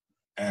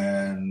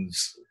 and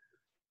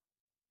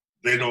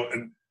they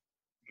don't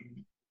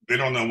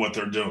know what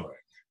they're doing,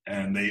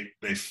 and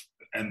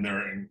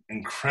they're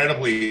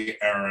incredibly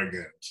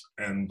arrogant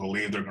and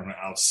believe they're going to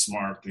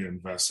outsmart the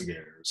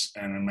investigators,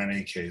 and in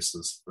many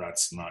cases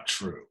that's not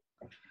true.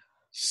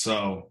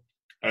 So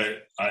I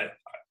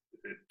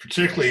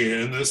particularly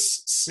in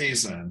this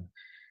season,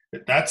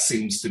 that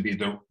seems to be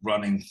the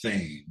running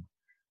theme,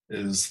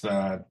 is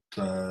that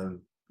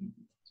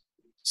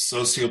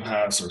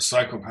sociopaths or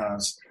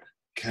psychopaths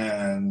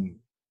can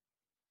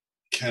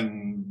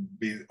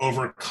be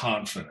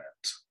overconfident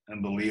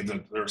and believe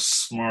that they're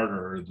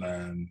smarter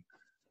than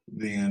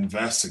the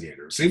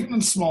investigators, even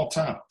in small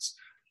towns.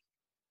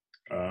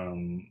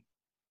 I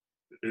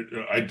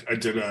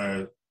did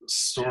a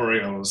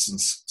story. I was in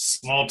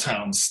small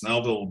town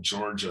Snellville,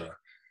 Georgia,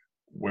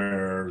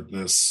 where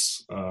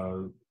this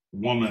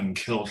woman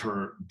killed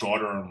her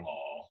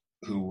daughter-in-law,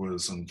 who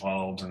was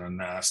involved in a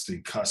nasty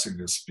cussing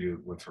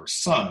dispute with her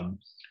son.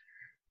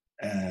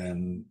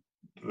 And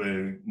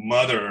the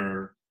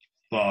mother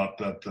thought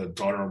that the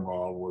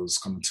daughter-in-law was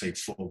going to take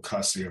full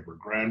custody of her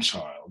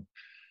grandchild.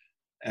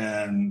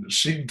 And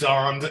she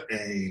donned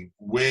a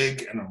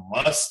wig and a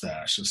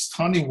mustache, this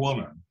tiny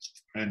woman,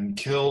 and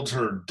killed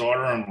her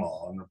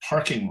daughter-in-law in the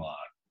parking lot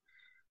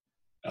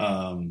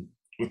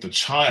with the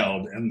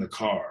child in the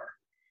car,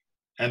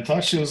 and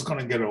thought she was going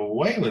to get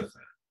away with it.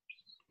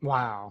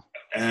 Wow.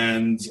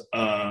 And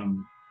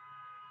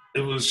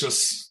it was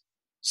just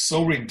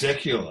so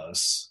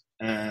ridiculous.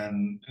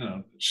 And,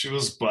 she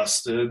was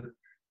busted.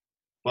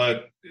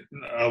 But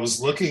I was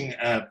looking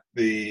at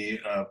the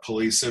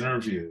police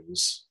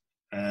interviews,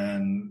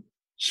 and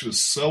she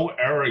was so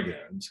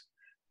arrogant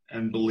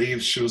and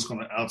believed she was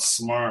going to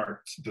outsmart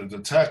the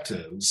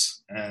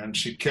detectives, and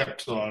she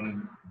kept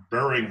on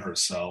burying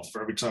herself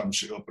every time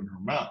she opened her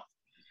mouth.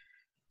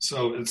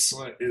 So it's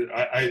like,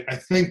 I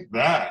think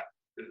that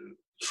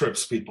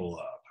trips people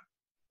up,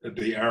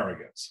 the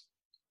arrogance.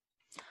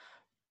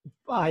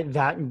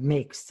 That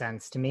makes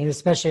sense to me, and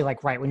especially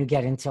when you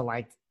get into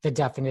the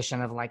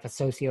definition of a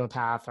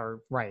sociopath,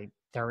 or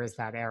there is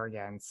that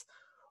arrogance.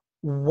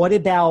 What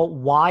about,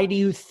 why do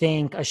you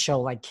think a show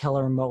like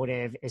Killer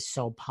Motive is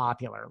so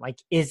popular?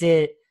 Is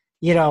it,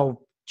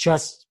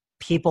 just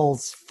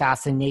people's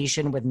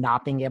fascination with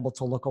not being able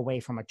to look away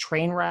from a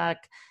train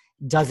wreck?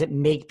 Does it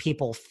make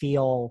people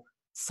feel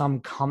some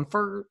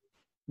comfort,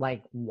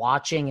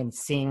 watching and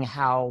seeing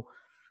how,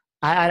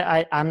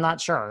 I'm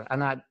not sure.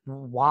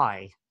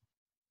 Why?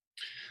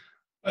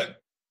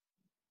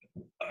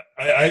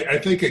 I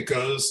think it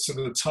goes to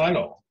the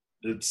title.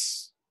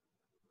 That's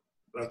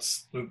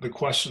the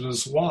question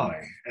is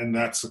why, and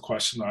that's the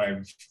question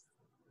I've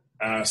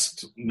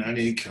asked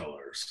many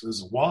killers: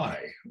 is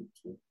why?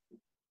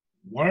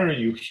 Why are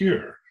you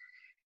here?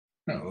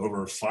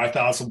 Over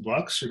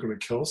 $5,000, you're going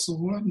to kill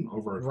someone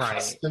over a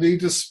custody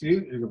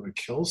dispute. You're going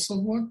to kill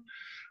someone.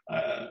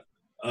 I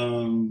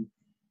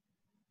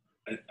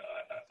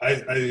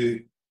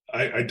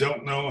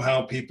don't know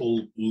how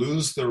people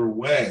lose their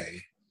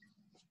way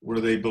where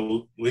they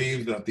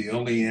believe that the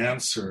only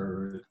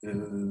answer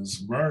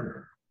is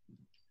murder.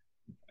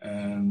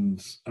 And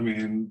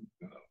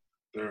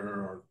there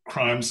are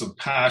crimes of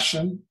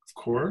passion, of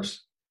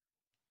course,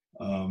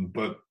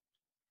 but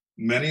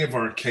many of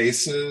our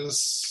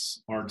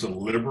cases are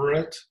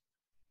deliberate,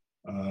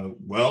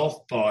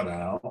 well thought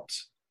out.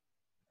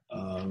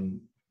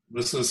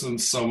 This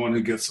isn't someone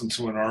who gets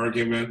into an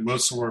argument.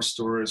 Most of our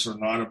stories are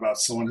not about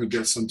someone who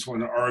gets into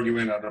an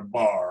argument at a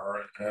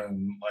bar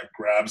and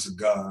grabs a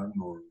gun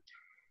or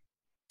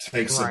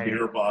takes a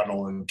beer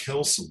bottle and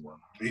kills someone.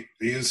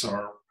 These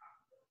are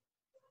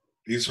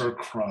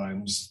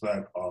crimes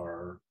that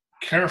are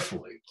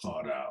carefully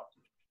thought out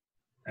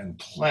and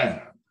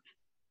planned.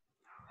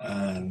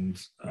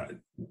 And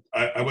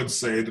I would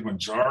say the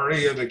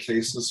majority of the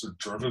cases are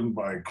driven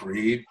by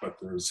greed, but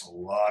there's a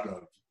lot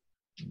of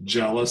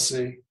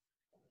jealousy,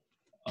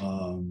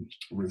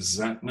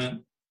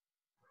 resentment,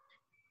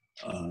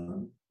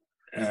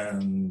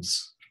 and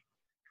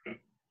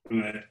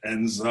it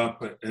ends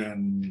up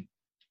in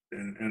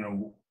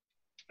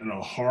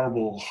a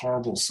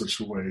horrible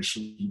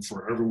situation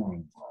for everyone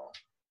involved.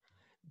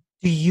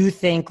 Do you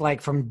think,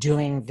 like, from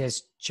doing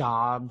this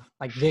job,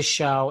 like this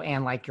show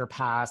and like your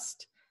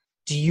past,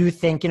 do you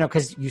think,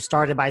 because you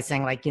started by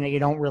saying, like, you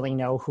don't really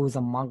know who's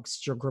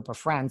amongst your group of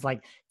friends,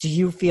 like, do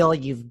you feel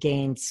you've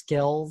gained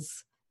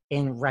skills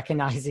in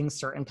recognizing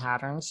certain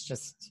patterns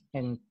just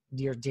in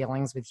your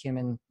dealings with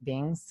human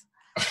beings?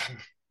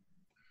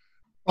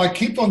 I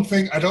keep on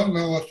thinking, I don't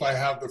know if I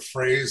have the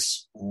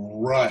phrase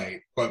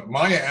right, but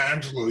Maya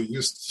Angelou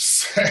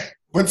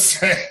would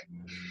say,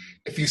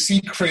 if you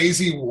see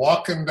crazy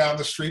walking down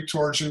the street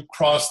towards you,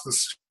 cross the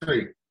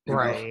street.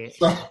 Right.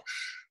 So,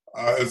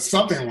 it's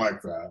something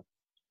like that.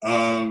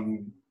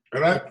 And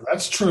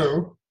that's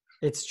true.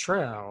 It's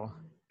true.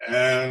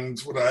 And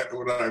what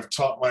I've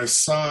taught my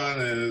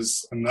son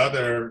is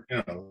another,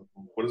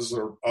 what is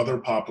the other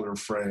popular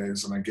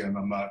phrase? And again,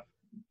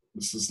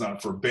 this is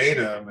not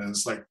verbatim,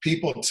 is like,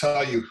 people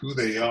tell you who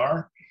they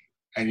are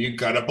and you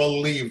got to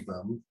believe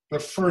them the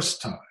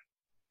first time.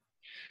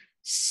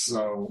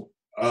 So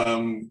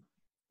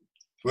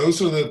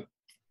those are the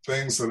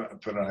things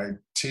that I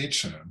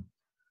teach him.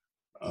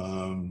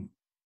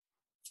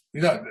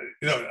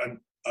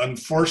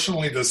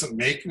 Unfortunately,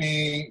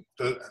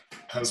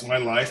 has my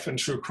life in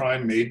true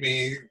crime made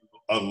me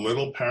a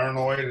little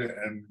paranoid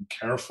and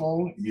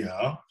careful?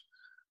 Yeah.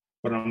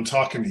 But I'm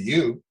talking to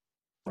you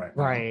right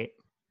now. Right.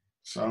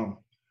 So.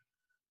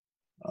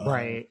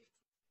 Right.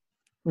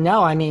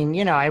 No, I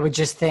mean, I would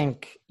just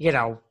think,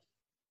 you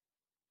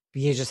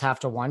just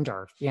have to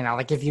wonder,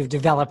 like, if you've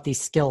developed these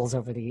skills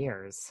over the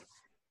years.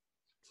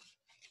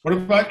 What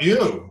about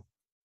you?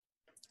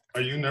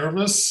 Are you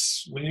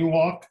nervous when you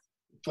walk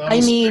down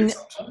the street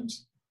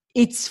sometimes?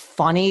 It's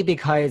funny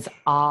because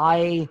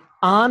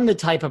I'm the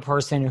type of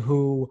person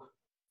who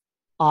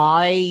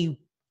I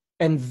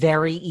am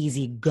very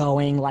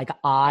easygoing. Like,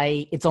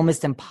 it's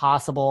almost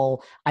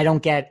impossible. I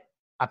don't get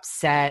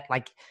upset.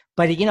 Like,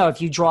 but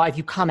if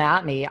you come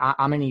at me,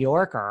 I'm a New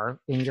Yorker,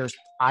 and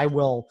I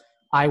will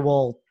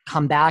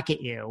come back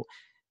at you.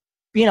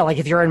 Like,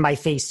 if you're in my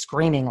face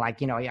screaming,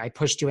 like, I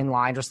pushed you in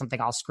line or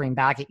something, I'll scream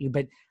back at you.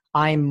 But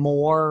I'm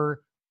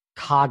more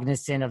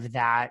cognizant of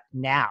that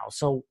now.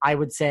 So I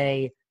would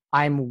say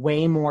I'm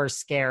way more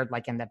scared,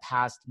 like, in the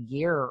past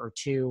year or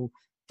two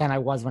than I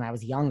was when I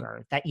was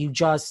younger, that you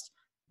just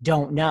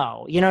don't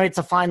know. It's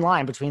a fine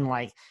line between,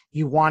 like,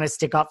 you want to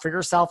stick up for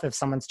yourself if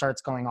someone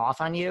starts going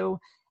off on you,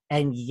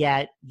 and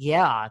yet,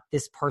 yeah,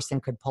 this person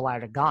could pull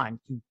out a gun.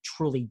 You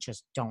truly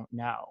just don't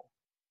know.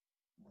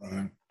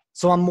 Right.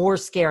 So I'm more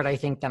scared, I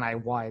think, than I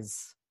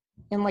was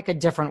in, like, a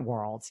different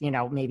world,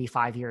 maybe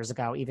 5 years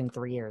ago, even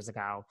 3 years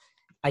ago.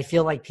 I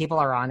feel like people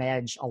are on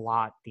edge a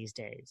lot these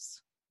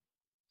days.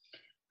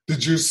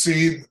 Did you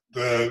see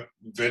the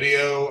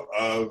video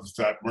of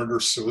that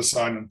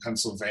murder-suicide in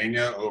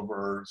Pennsylvania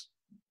over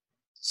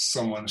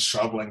someone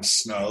shoveling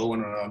snow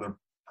in another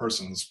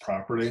person's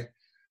property?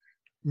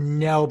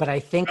 No, but I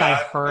think I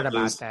heard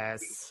about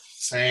this.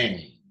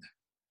 Insane.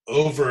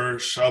 Over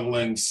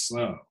shoveling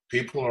snow.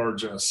 People are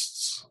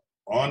just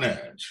on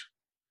edge.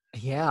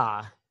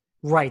 Yeah.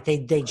 Right.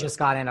 They just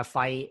got in a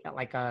fight,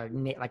 like a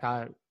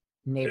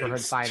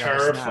neighborhood fight. It's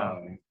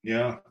terrifying.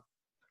 Yeah.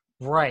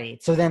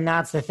 Right. So then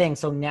that's the thing.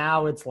 So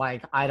now it's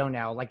like, I don't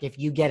know, like, if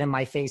you get in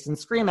my face and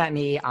scream at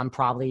me, I'm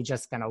probably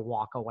just going to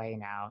walk away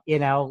now,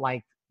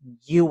 like,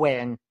 you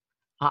win.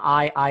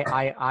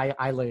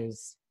 I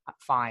lose.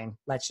 Fine.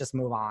 Let's just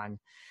move on.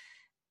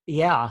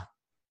 Yeah.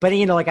 But,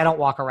 like, I don't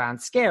walk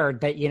around scared,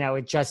 but,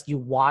 it just, you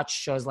watch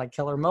shows like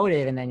Killer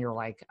Motive and then you're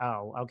like,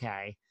 oh,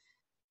 okay.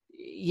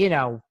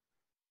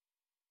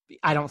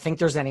 I don't think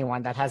there's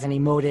anyone that has any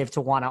motive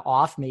to want to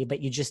off me,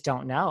 but you just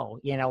don't know,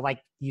 like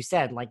you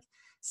said, like,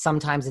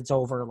 sometimes it's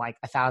over like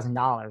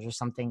 $1,000 or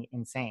something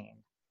insane.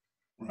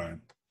 Right.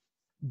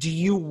 Do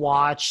you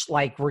watch,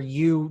 like, do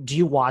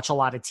you watch a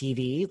lot of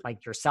TV,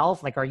 like,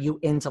 yourself? Like, are you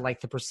into, like,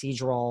 the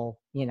procedural,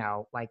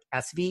 like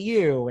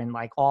SVU and,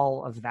 like,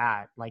 all of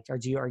that? Like, are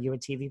you a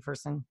TV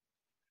person?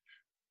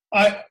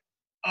 I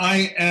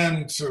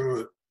am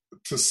to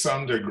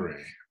some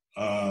degree.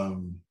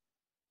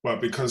 But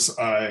because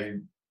I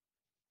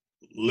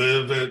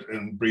live it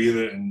and breathe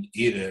it and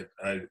eat it,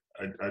 I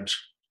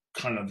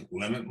kind of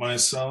limit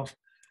myself.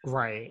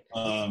 Right.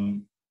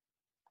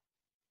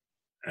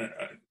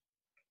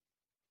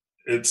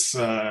 It's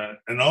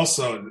and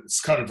also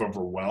it's kind of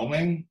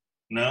overwhelming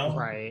now.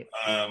 Right.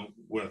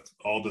 With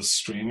all the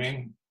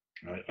streaming,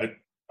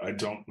 I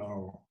don't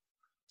know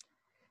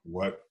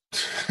what.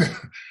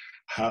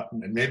 How,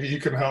 maybe you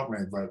can help me,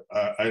 but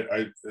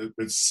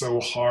it's so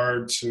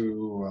hard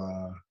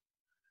to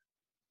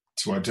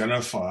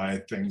identify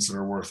things that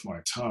are worth my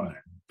time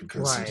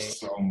because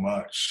there's so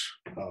much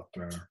out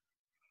there.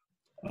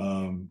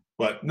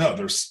 But no,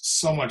 there's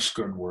so much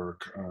good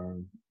work.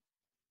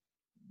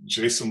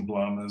 Jason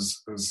Blum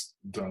has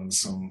done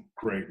some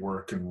great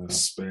work in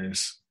this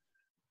space,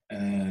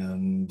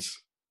 and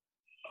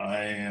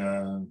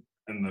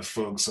the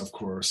folks, of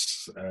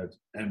course, at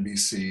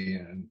NBC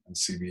and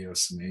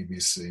CBS and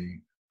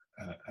ABC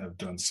have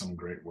done some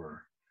great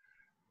work.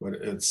 But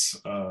it's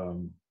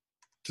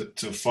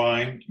to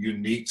find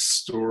unique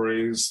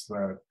stories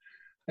that,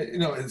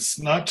 it's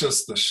not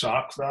just the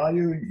shock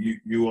value.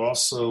 You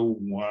also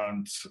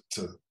want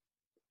to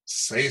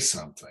say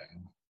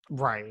something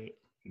right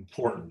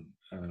important,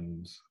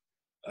 and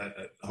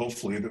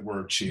hopefully that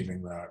we're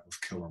achieving that with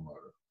Killer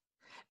Motive.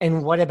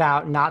 And what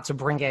about, not to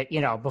bring it,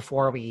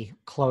 before we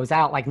close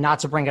out, like not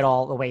to bring it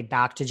all the way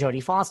back to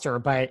Jodie Foster,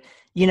 but,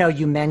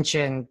 you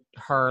mentioned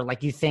her,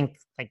 like you think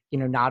like,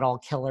 not all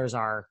killers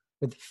are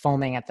with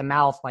foaming at the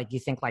mouth. Like you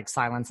think like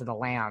Silence of the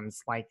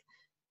Lambs, like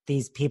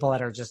these people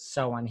that are just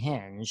so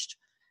unhinged.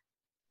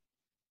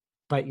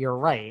 But you're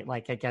right.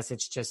 Like, I guess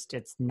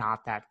it's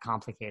not that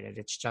complicated.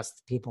 It's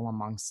just people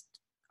amongst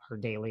her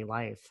daily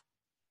life.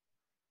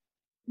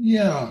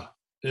 Yeah.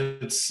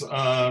 It's,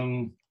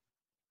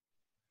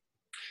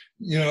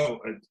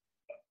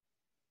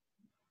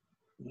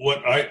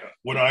 what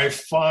I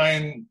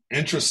find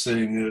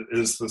interesting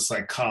is the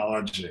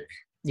psychology.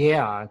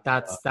 Yeah,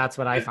 that's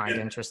what I find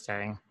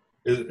interesting.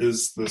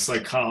 Is the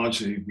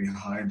psychology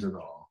behind it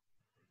all,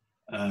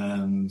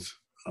 and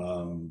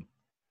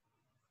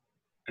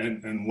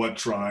what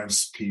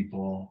drives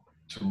people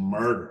to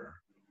murder,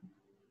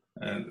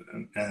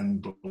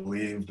 and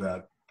believe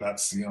that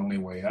that's the only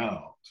way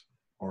out,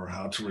 or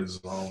how to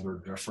resolve their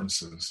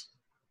differences.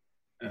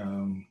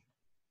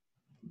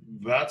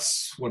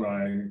 That's what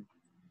I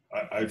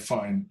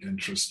find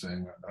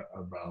interesting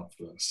about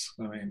this.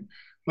 I mean,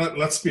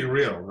 let's be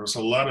real. There's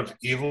a lot of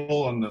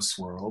evil in this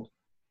world,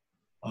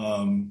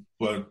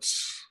 but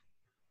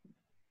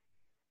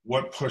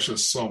what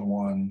pushes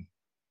someone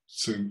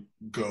to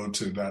go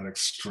to that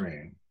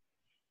extreme?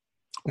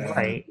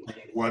 Right. And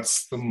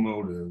what's the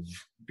motive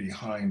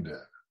behind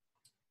it?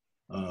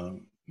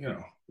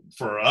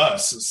 For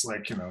us, it's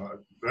like,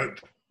 that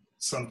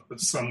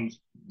some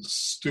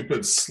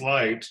stupid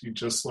slight, you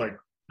just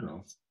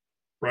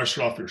brush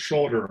it off your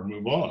shoulder and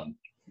move on.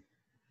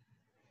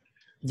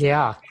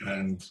 Yeah.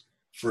 And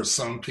for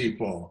some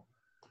people,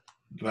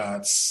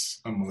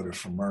 that's a motive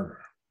for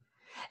murder.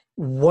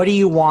 What do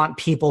you want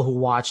people who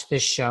watch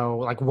this show,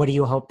 like, what do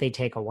you hope they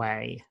take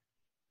away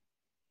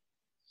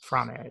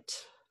from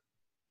it?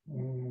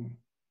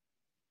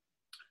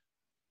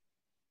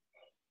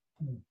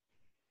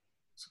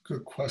 It's a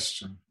good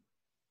question.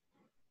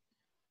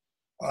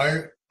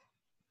 I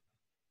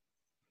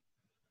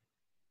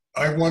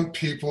want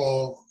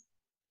people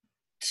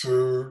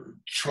to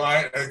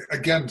try,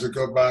 again, to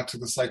go back to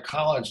the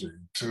psychology.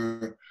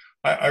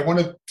 I want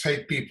to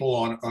take people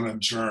on a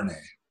journey.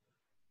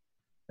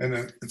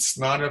 And it's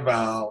not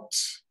about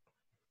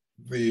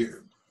the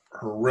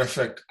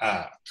horrific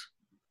act.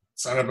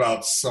 It's not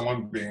about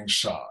someone being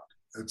shot.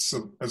 It's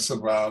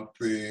about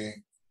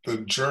the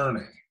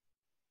journey.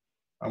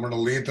 I'm going to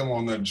lead them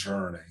on the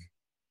journey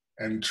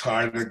and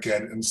try to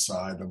get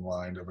inside the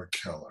mind of a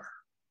killer.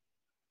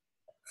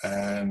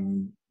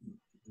 And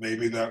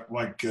maybe that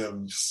might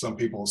give some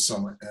people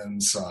some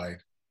insight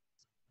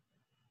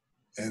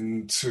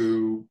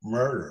into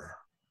murder.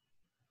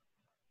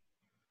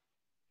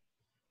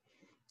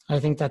 I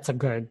think that's a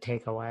good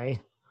takeaway.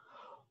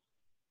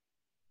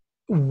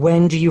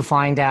 When do you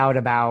find out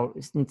about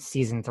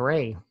season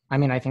 3? I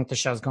mean, I think the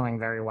show's going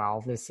very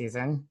well this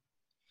season.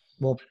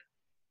 Well,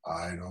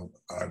 I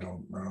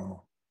don't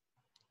know.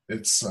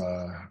 It's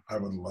I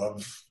would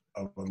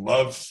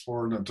love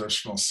for an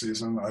additional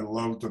season. I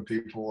love the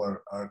people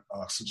at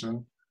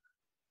Oxygen,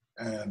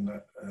 and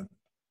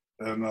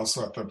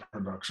also at the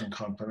production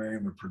company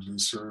and the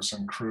producers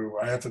and crew.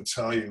 I have to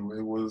tell you,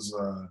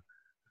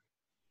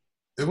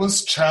 it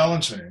was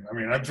challenging. I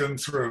mean, I've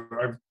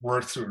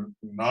worked through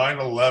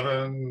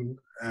 9/11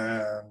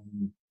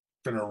 and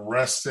been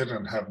arrested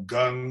and have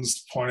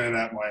guns pointed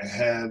at my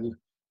head,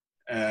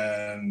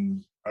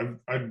 and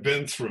I've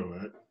been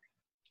through it.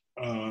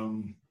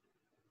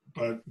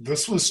 But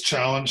this was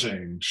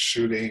challenging,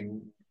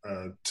 shooting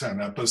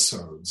 10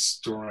 episodes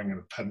during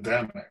a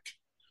pandemic.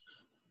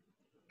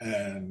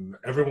 And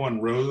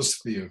everyone rose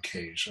to the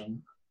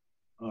occasion.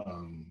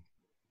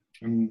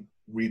 And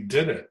we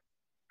did it.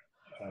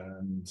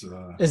 And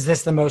is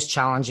this the most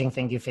challenging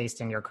thing you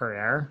faced in your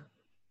career?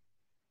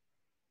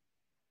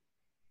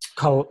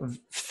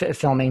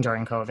 Filming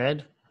during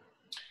COVID?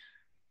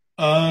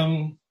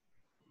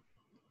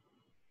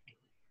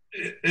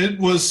 It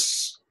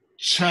was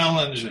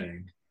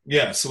challenging.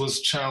 Yes, it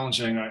was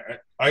challenging.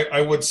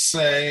 I would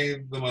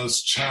say the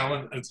most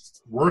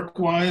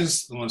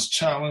work-wise, the most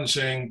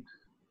challenging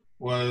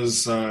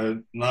was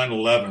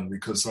 9/11,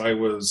 because I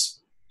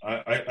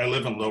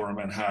live in Lower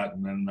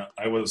Manhattan, and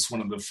I was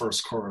one of the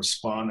first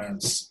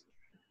correspondents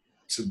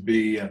to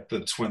be at the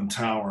Twin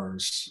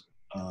Towers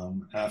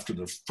after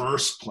the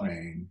first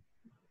plane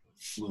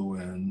flew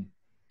in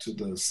to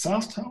the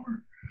South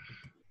Tower.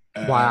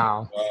 And,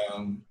 wow.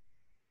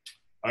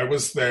 I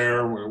was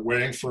there, we were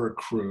waiting for a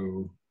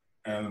crew,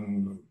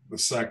 and the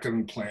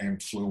second plane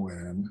flew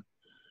in,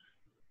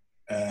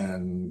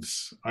 and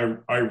I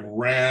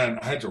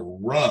had to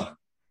run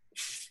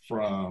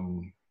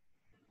from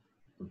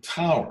the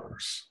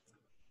towers,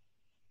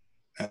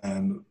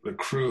 and the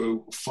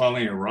crew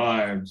finally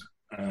arrived.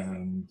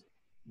 And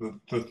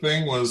the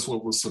thing was,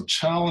 what was so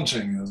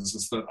challenging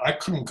is that I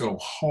couldn't go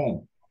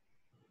home.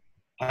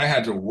 I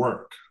had to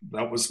work.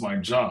 That was my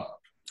job.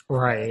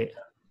 Right.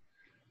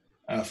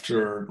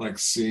 After like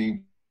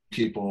seeing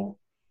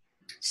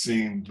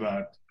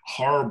that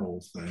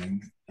horrible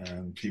thing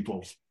and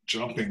people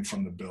jumping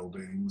from the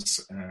buildings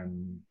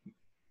and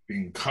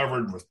being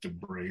covered with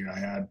debris,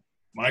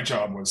 my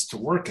job was to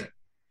work it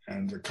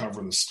and to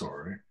cover the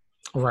story.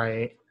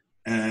 Right.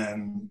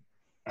 And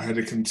I had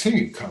to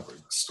continue covering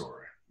the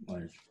story,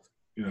 like,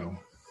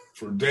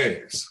 for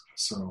days.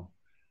 So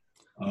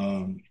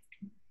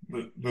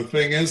the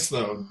thing is,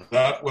 though,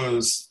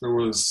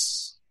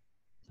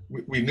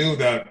 we knew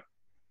that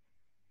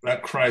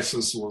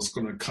crisis was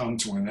going to come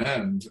to an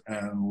end,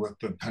 and with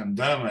the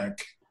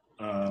pandemic,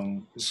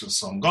 it's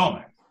just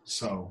ongoing.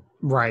 So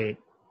right,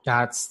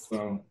 I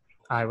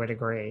would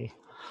agree.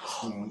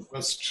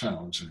 That's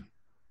challenging.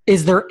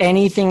 Is there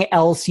anything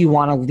else you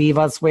want to leave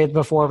us with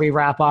before we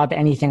wrap up?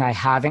 Anything I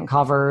haven't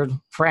covered?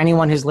 For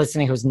anyone who's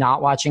listening who's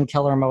not watching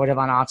Killer Motive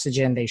on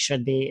Oxygen, they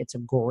should be. It's a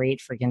great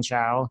freaking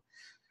show.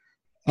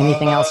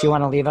 Anything else you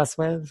want to leave us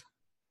with?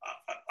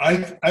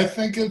 I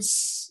think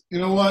it's, you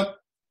know what?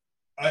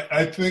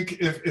 I think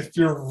if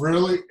you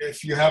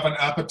have an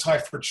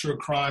appetite for true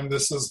crime,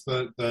 this is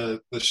the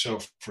show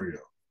for you.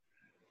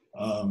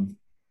 I'll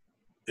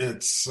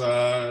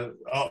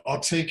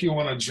take you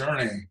on a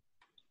journey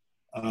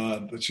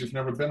that you've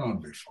never been on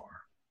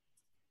before.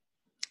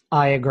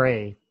 I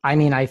agree. I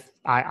mean, I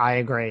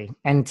agree.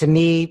 And to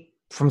me,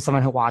 from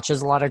someone who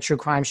watches a lot of true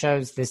crime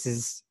shows,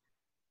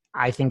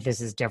 I think this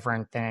is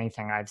different than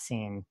anything I've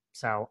seen.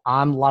 So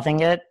I'm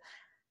loving it.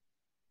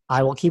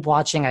 I will keep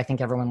watching. I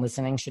think everyone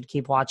listening should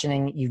keep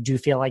watching. You do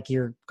feel like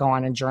you're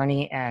going on a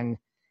journey, and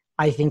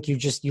I think you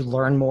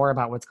learn more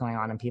about what's going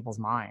on in people's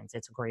minds.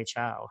 It's a great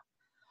show.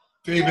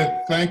 David,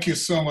 thank you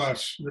so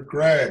much. You're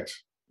great.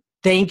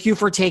 Thank you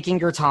for taking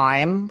your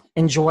time.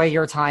 Enjoy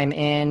your time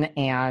in,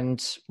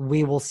 and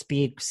we will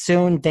speak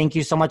soon. Thank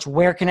you so much.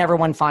 Where can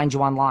everyone find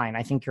you online?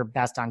 I think you're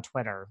best on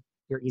Twitter.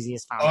 You're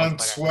easiest found on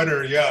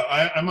Twitter.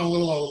 Yeah, I'm a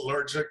little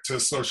allergic to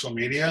social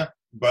media,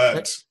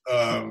 but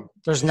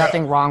there's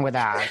nothing wrong with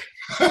that.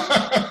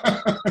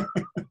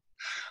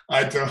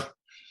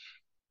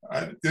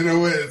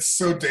 It's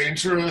so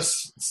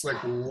dangerous. It's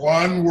like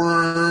one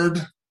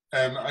word,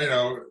 and I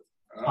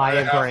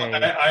agree.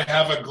 I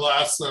have a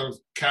glass of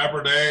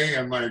Cabernet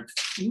and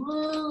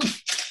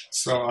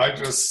so I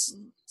just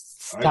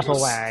step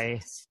away.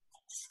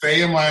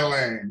 Stay in my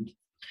lane.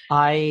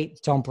 I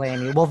don't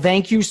blame you. Well,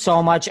 thank you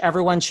so much.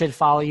 Everyone should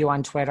follow you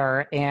on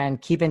Twitter and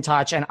keep in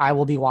touch, and I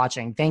will be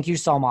watching. Thank you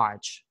so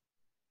much.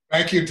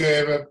 Thank you,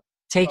 David.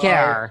 Take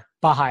care.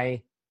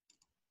 Bye.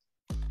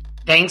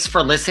 Thanks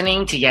for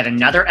listening to yet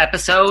another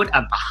episode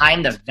of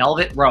Behind the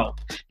Velvet Rope.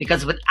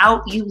 Because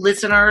without you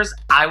listeners,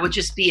 I would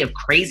just be a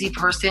crazy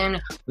person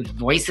with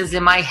voices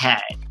in my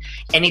head.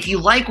 And if you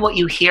like what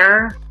you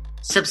hear,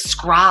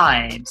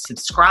 subscribe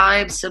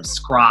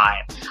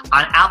on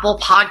Apple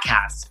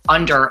Podcasts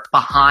under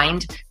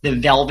Behind the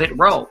Velvet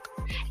Rope.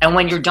 And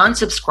when you're done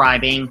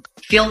subscribing,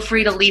 feel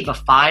free to leave a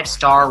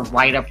 5-star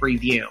write-up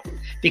review,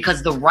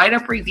 because the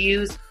write-up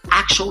reviews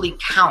actually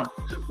count.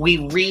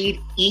 We read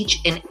each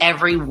and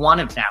every one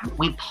of them.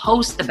 We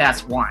post the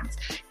best ones,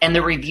 and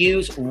the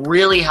reviews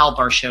really help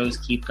our shows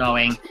keep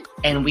going,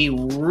 and we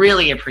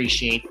really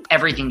appreciate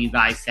everything you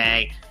guys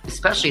say,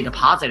 especially the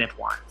positive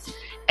ones.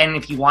 And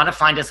if you want to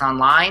find us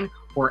online,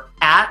 we're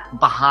at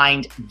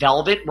Behind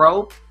Velvet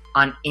Rope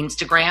on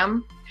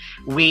Instagram.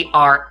 We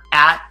are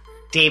at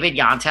David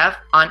Yontef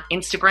on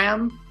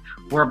Instagram.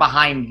 We're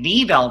Behind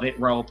the Velvet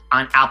Rope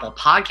on Apple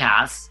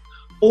Podcasts.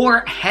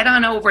 Or head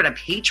on over to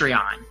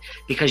Patreon,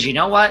 because you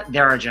know what?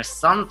 There are just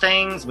some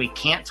things we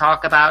can't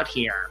talk about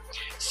here.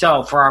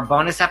 So for our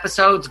bonus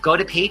episodes, go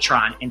to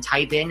Patreon and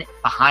type in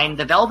Behind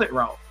the Velvet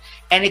Rope.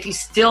 And if you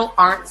still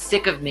aren't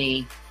sick of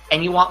me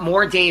and you want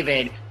more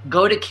David,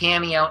 go to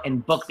Cameo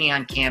and book me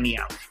on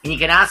Cameo. And you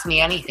can ask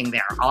me anything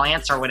there. I'll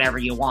answer whatever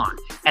you want.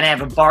 And I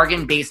have a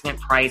bargain basement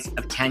price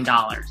of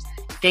 $10.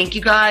 Thank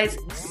you guys.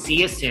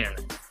 See you soon.